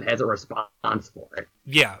turns and has a response for it.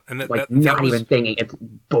 Yeah, and Like, that not was even thinking. It's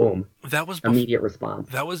boom. that was Immediate response.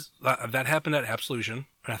 that happened at Absolution,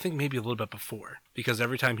 and I think maybe a little bit before, because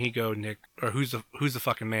every time he go Nick, or who's the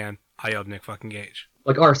fucking man, I yelled Nick fucking Gage.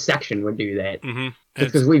 Like, our section would do that. Mm-hmm.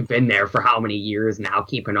 Just because we've been there for how many years now,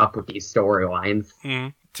 keeping up with these storylines.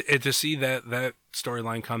 To see that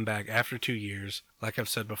storyline come back after 2 years, like I've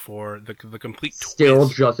said before, the complete Still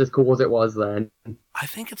twist, just as cool as it was then. I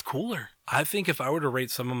think it's cooler. I think if I were to rate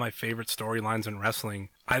some of my favorite storylines in wrestling,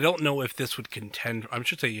 I don't know if this would contend. I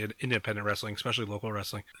should say independent wrestling, especially local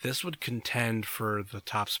wrestling. This would contend for the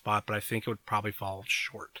top spot, but I think it would probably fall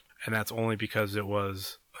short. And that's only because it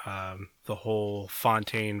was the whole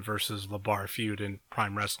Fontaine versus LeBar feud in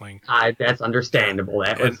Prime Wrestling. That's understandable.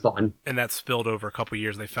 That was fun. And that spilled over a couple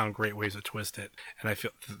years. They found great ways to twist it. And I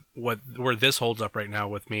feel where this holds up right now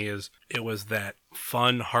with me is it was that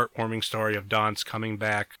fun, heartwarming story of Donst coming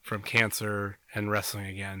back from cancer and wrestling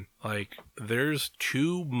again. Like, there's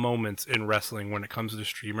two moments in wrestling when it comes to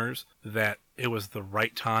streamers that it was the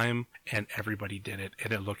right time and everybody did it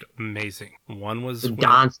and it looked amazing. One was The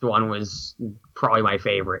Donst one was probably my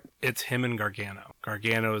favorite. it's him and Gargano.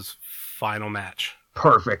 Gargano's final match.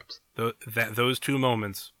 Perfect. Those two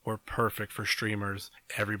moments were perfect for streamers.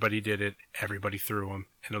 Everybody did it. Everybody threw them,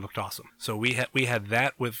 and it looked awesome. So we had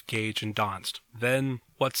that with Gage and Donst. Then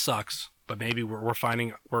what sucks? But maybe we're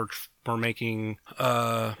finding we're making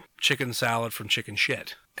chicken salad from chicken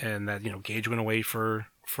shit, and that Gage went away for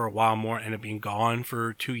a while more, ended up being gone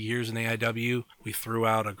for 2 years in AIW. We threw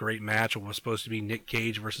out a great match. It was supposed to be Nick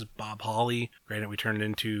Gage versus Bob Holly. Granted, we turned it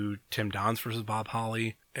into Tim Donst versus Bob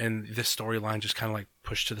Holly. And this storyline just kind of like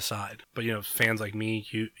pushed to the side. But, fans like me,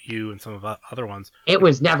 you and some of the other ones. It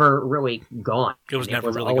was never really gone. It was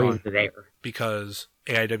never really always gone. there. Because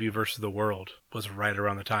AIW versus the World was right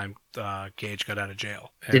around the time Gage got out of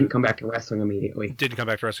jail. And Didn't come back to wrestling immediately. didn't come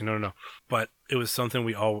back to wrestling. No. But it was something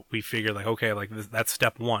we figured, like, okay, like that's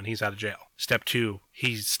step one. He's out of jail. Step two,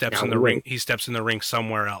 he steps Now in the wait. ring. He steps in the ring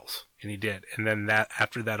somewhere else, and he did. And then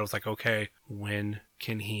after that, it was like, okay, when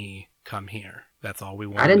can he come here? That's all we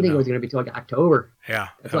wanted. I didn't think to it was going to be till like October. Yeah.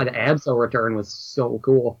 That's why the Absol return was so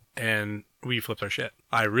cool. And we flipped our shit.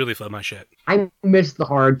 I really flipped my shit. I missed the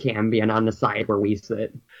hard cam being on the side where we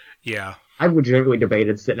sit. Yeah. I legitimately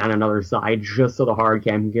debated sitting on another side just so the hard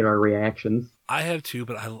cam can get our reactions. I have too,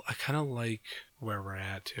 but I kind of like where we're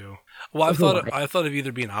at too. Well, I thought of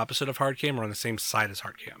either being opposite of hard cam or on the same side as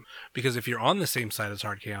hard cam. Because if you're on the same side as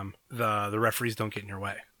hard cam, the referees don't get in your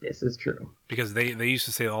way. This is true. Because they used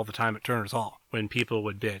to say all the time at Turner's Hall when people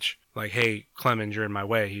would bitch, like, hey, Clemens, you're in my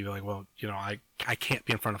way. He'd be like, well, I can't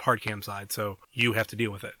be in front of hard cam side, so you have to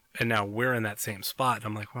deal with it. And now we're in that same spot. And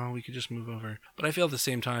I'm like, well, we could just move over. But I feel at the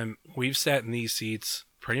same time, we've sat in these seats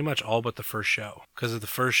pretty much all but the first show. Because of the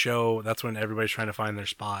first show, that's when everybody's trying to find their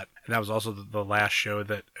spot. And that was also the last show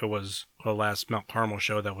that it was, the last Mount Carmel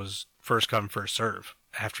show that was first come, first serve.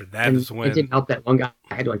 After that And is when... it didn't help that one guy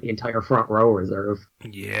had like the entire front row reserve,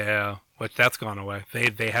 Yeah, but that's gone away.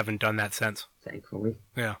 They haven't done that since. thankfully.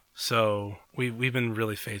 Yeah, so we've been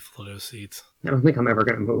really faithful to those seats. I don't think I'm ever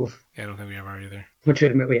going to move. Yeah, I don't think we ever are either.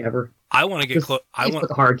 Legitimately ever. I want to get close. I Just want put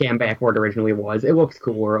the hard cam back where it originally was. It looks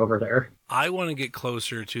cooler over there. to get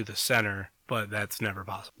closer to the center, but that's never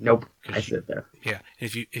possible. Nope. 'Cause I sit there. Yeah,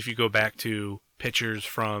 if you go back to pictures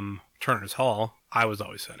from Turner's Hall, I was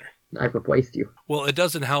always center. I've replaced you. Well, it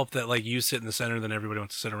doesn't help that like you sit in the center, then everybody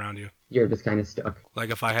wants to sit around you. You're just kind of stuck. Like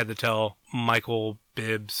if I had to tell Michael,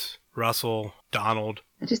 Bibbs, Russell, Donald.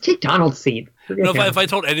 Just take Donald's seat. Forget No, him. if I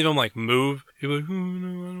told any of them like move, he'd be like, oh, no,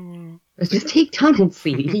 I don't want Just take Donald's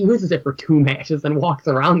seat. He uses it for 2 matches and walks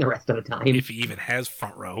around the rest of the time. to. If he even has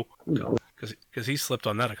front row, You know, because he slipped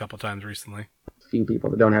on that a couple times recently. few people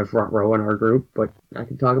that don't have front row in our group, but I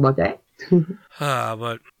can talk about that.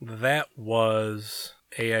 But that was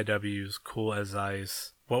AIW's Cool as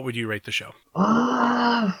Ice. What would you rate the show?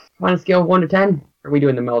 On a scale of 1 to 10, are we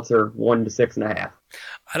doing the Meltzer 1 to 6.5?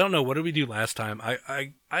 I don't know. What did we do last time?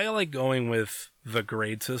 I like going with the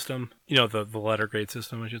grade system. You know, the letter grade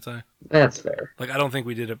system, I should say. That's fair. Like, I don't think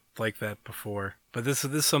we did it like that before. But this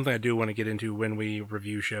is something I do want to get into when we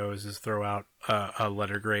review shows, is throw out a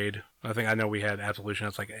letter grade. I know we had Absolution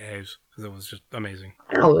that's like A's, because it was just amazing.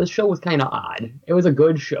 I don't know, this show was kind of odd. It was a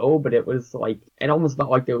good show, but it was like, it almost felt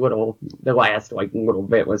like the last like little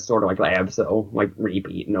bit was sort of like Abso, like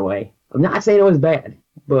repeat in a way. I'm not saying it was bad,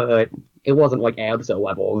 but it wasn't like Abso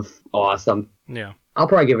level of awesome. Yeah. I'll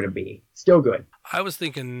probably give it a B. Still good. I was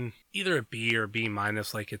thinking either a B or B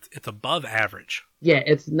minus, like it's above average. Yeah,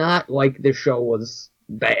 it's not like the show was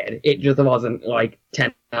bad. It just wasn't like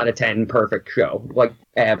 10 out of 10 perfect show like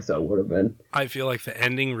Abso would have been. I feel like the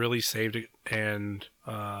ending really saved it, and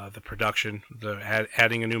the production,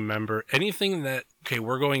 adding a new member, anything that, okay,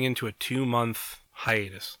 we're going into a 2-month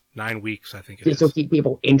hiatus. 9 weeks, I think it is. Just to keep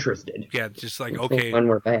people interested. Yeah, just like, Until okay, when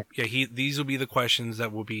we're back. yeah, these will be the questions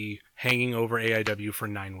that will be hanging over AIW for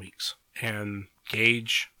 9 weeks. And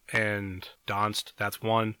Gage and Donst, that's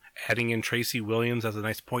one. Adding in Tracy Williams as a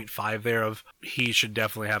nice 0.5 there of he should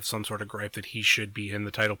definitely have some sort of gripe that he should be in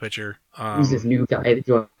the title picture. He's this new guy that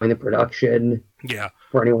joined the production. Yeah.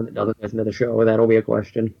 For anyone that doesn't listen to the show, that'll be a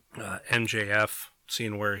question. MJF,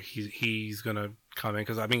 seeing where he's going to come in.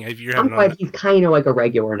 Because, I mean, if you're I'm having glad he's kind of like a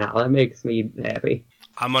regular now. That makes me happy.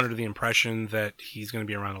 I'm under the impression that he's going to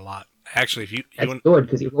be around a lot. Actually, if you That's want, good,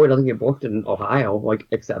 because he really doesn't get booked in Ohio, like,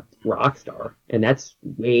 except Rockstar. And that's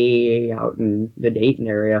way out in the Dayton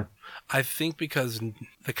area. I think because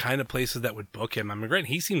the kind of places that would book him, I mean, granted,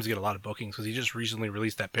 he seems to get a lot of bookings because he just recently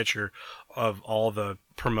released that picture of all the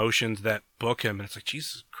promotions that book him, and it's like,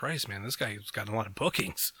 Jesus Christ, man, this guy's got a lot of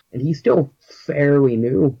bookings. And he's still fairly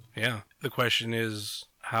new. Yeah. The question is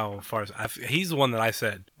how far he's the one that I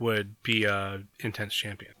said would be a intense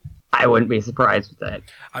champion. I wouldn't be surprised with that.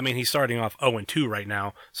 I mean, he's starting off 0-2 right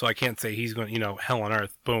now, so I can't say he's going to, hell on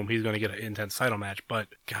earth, boom, he's going to get an intense title match. But,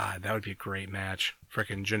 God, that would be a great match.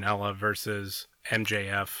 Frickin' Janela versus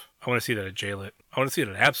MJF. I want to see that at J-Lit. I want to see it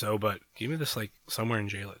at Abso, but give me this, like, somewhere in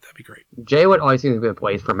J-Lit. That'd be great. J-Wood always seems to be a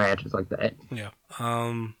place for matches like that. Yeah.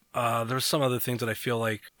 There's some other things that I feel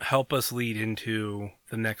like help us lead into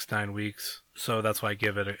the next 9 weeks. So that's why I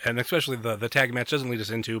give it, and especially the tag match doesn't lead us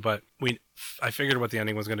into, but I figured what the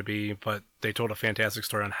ending was going to be, but they told a fantastic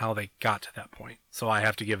story on how they got to that point. So I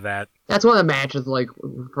have to give that. That's one of the matches, like,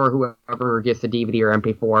 for whoever gets the DVD or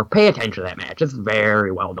MP4, pay attention to that match. It's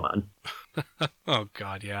very well done. Oh,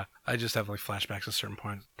 God, yeah. I just have, like, flashbacks to certain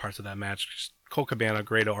parts of that match. Just Colt Cabana,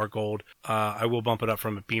 Grado, or Gold. I will bump it up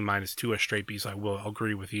from a B- to a straight B, so I'll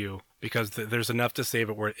agree with you. Because there's enough to save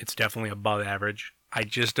it where it's definitely above average. I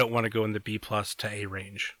just don't want to go in the B+ to A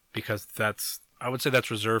range. Because I would say that's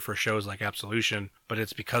reserved for shows like Absolution, but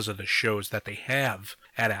it's because of the shows that they have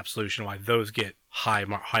at Absolution why those get high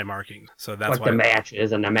marking. So that's like why the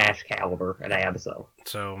matches and the match caliber at Abso.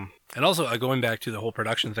 So, and also going back to the whole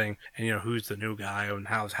production thing, and who's the new guy and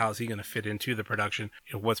how's he going to fit into the production?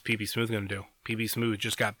 What's PB Smooth going to do? PB Smooth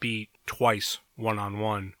just got beat twice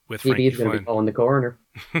 1-on-1 with Frankie PB's going to be calling the corner.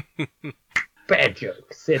 Bad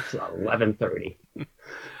jokes. It's 11:30.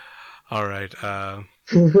 All right.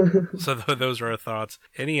 So those are our thoughts.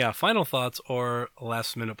 Any final thoughts or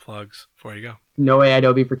last minute plugs before you go? No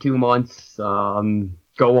AIW for 2 months. Go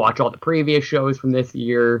watch all the previous shows from this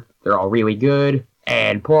year. They're all really good.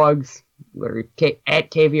 And plugs. We're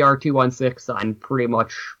at KVR216 on pretty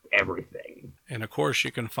much everything. And of course,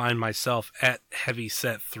 you can find myself at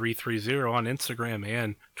Heavyset330 on Instagram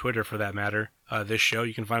and Twitter for that matter. This show,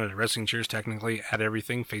 you can find it at Wrestling Cheers, technically at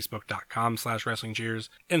everything, facebook.com/Wrestling Cheers,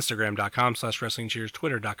 instagram.com/Wrestling Cheers,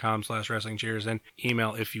 twitter.com/Wrestling Cheers, and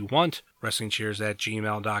email if you want,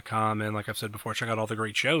 WrestlingCheers@gmail.com. And like I've said before, check out all the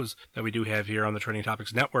great shows that we do have here on the Trending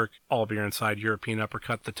Topics Network. All Beer Inside, European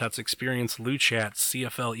Uppercut, The Tuts Experience, Loot Chat,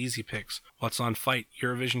 CFL Easy Picks, What's on Fight,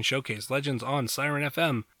 Eurovision Showcase, Legends on Siren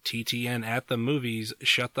FM, TTN at the Movies,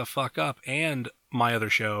 Shut the Fuck Up, and my other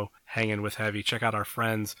show, Hanging with Heavy. Check out our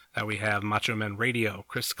friends that we have, Macho Men Radio,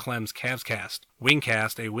 Chris Clem's Cavscast,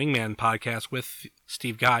 Wingcast, a Wingman podcast with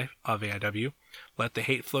Steve Guy of AIW, Let the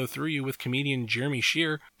Hate Flow Through You with comedian Jeremy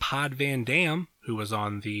Shear, Pod Van Dam, who was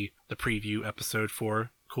on the preview episode for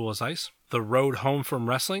Cool as Ice, The Road Home from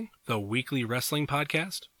Wrestling, the weekly wrestling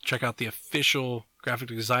podcast. Check out the official graphic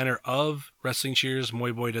designer of Wrestling Cheers,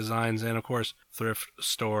 Moy Boy Designs, and of course, Thrift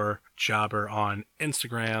Store Jobber on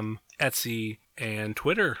Instagram, Etsy, and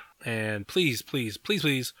Twitter. And please, please, please,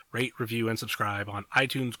 please rate, review, and subscribe on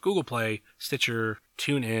iTunes, Google Play, Stitcher,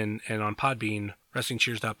 TuneIn, and on Podbean,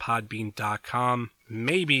 WrestlingCheers.podbean.com.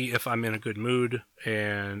 Maybe if I'm in a good mood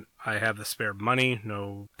and I have the spare money,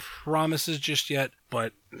 no promises just yet,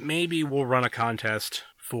 but maybe we'll run a contest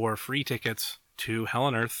for free tickets to Hell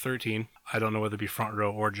on Earth 13. I don't know whether it be front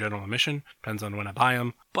row or general admission. Depends on when I buy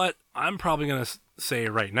them. But I'm probably going to say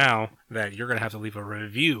right now that you're going to have to leave a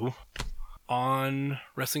review on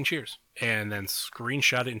Wrestling Cheers and then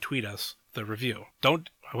screenshot it and tweet us the review. I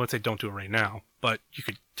wouldn't say don't do it right now, but you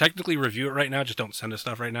could technically review it right now. Just don't send us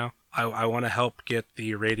stuff right now. I want to help get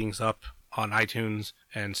the ratings up on iTunes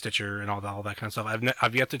and Stitcher and all that kind of stuff.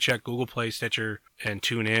 I've yet to check Google Play, Stitcher, and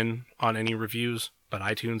TuneIn on any reviews, but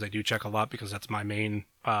iTunes I do check a lot because that's my main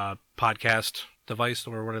podcast device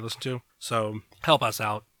or what I listen to. So help us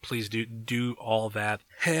out. Please do all that.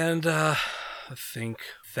 And I think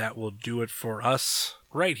that will do it for us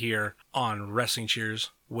right here on Wrestling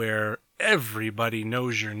Cheers, where everybody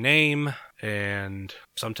knows your name and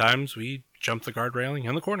sometimes we jump the guard railing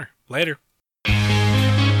in the corner. Later.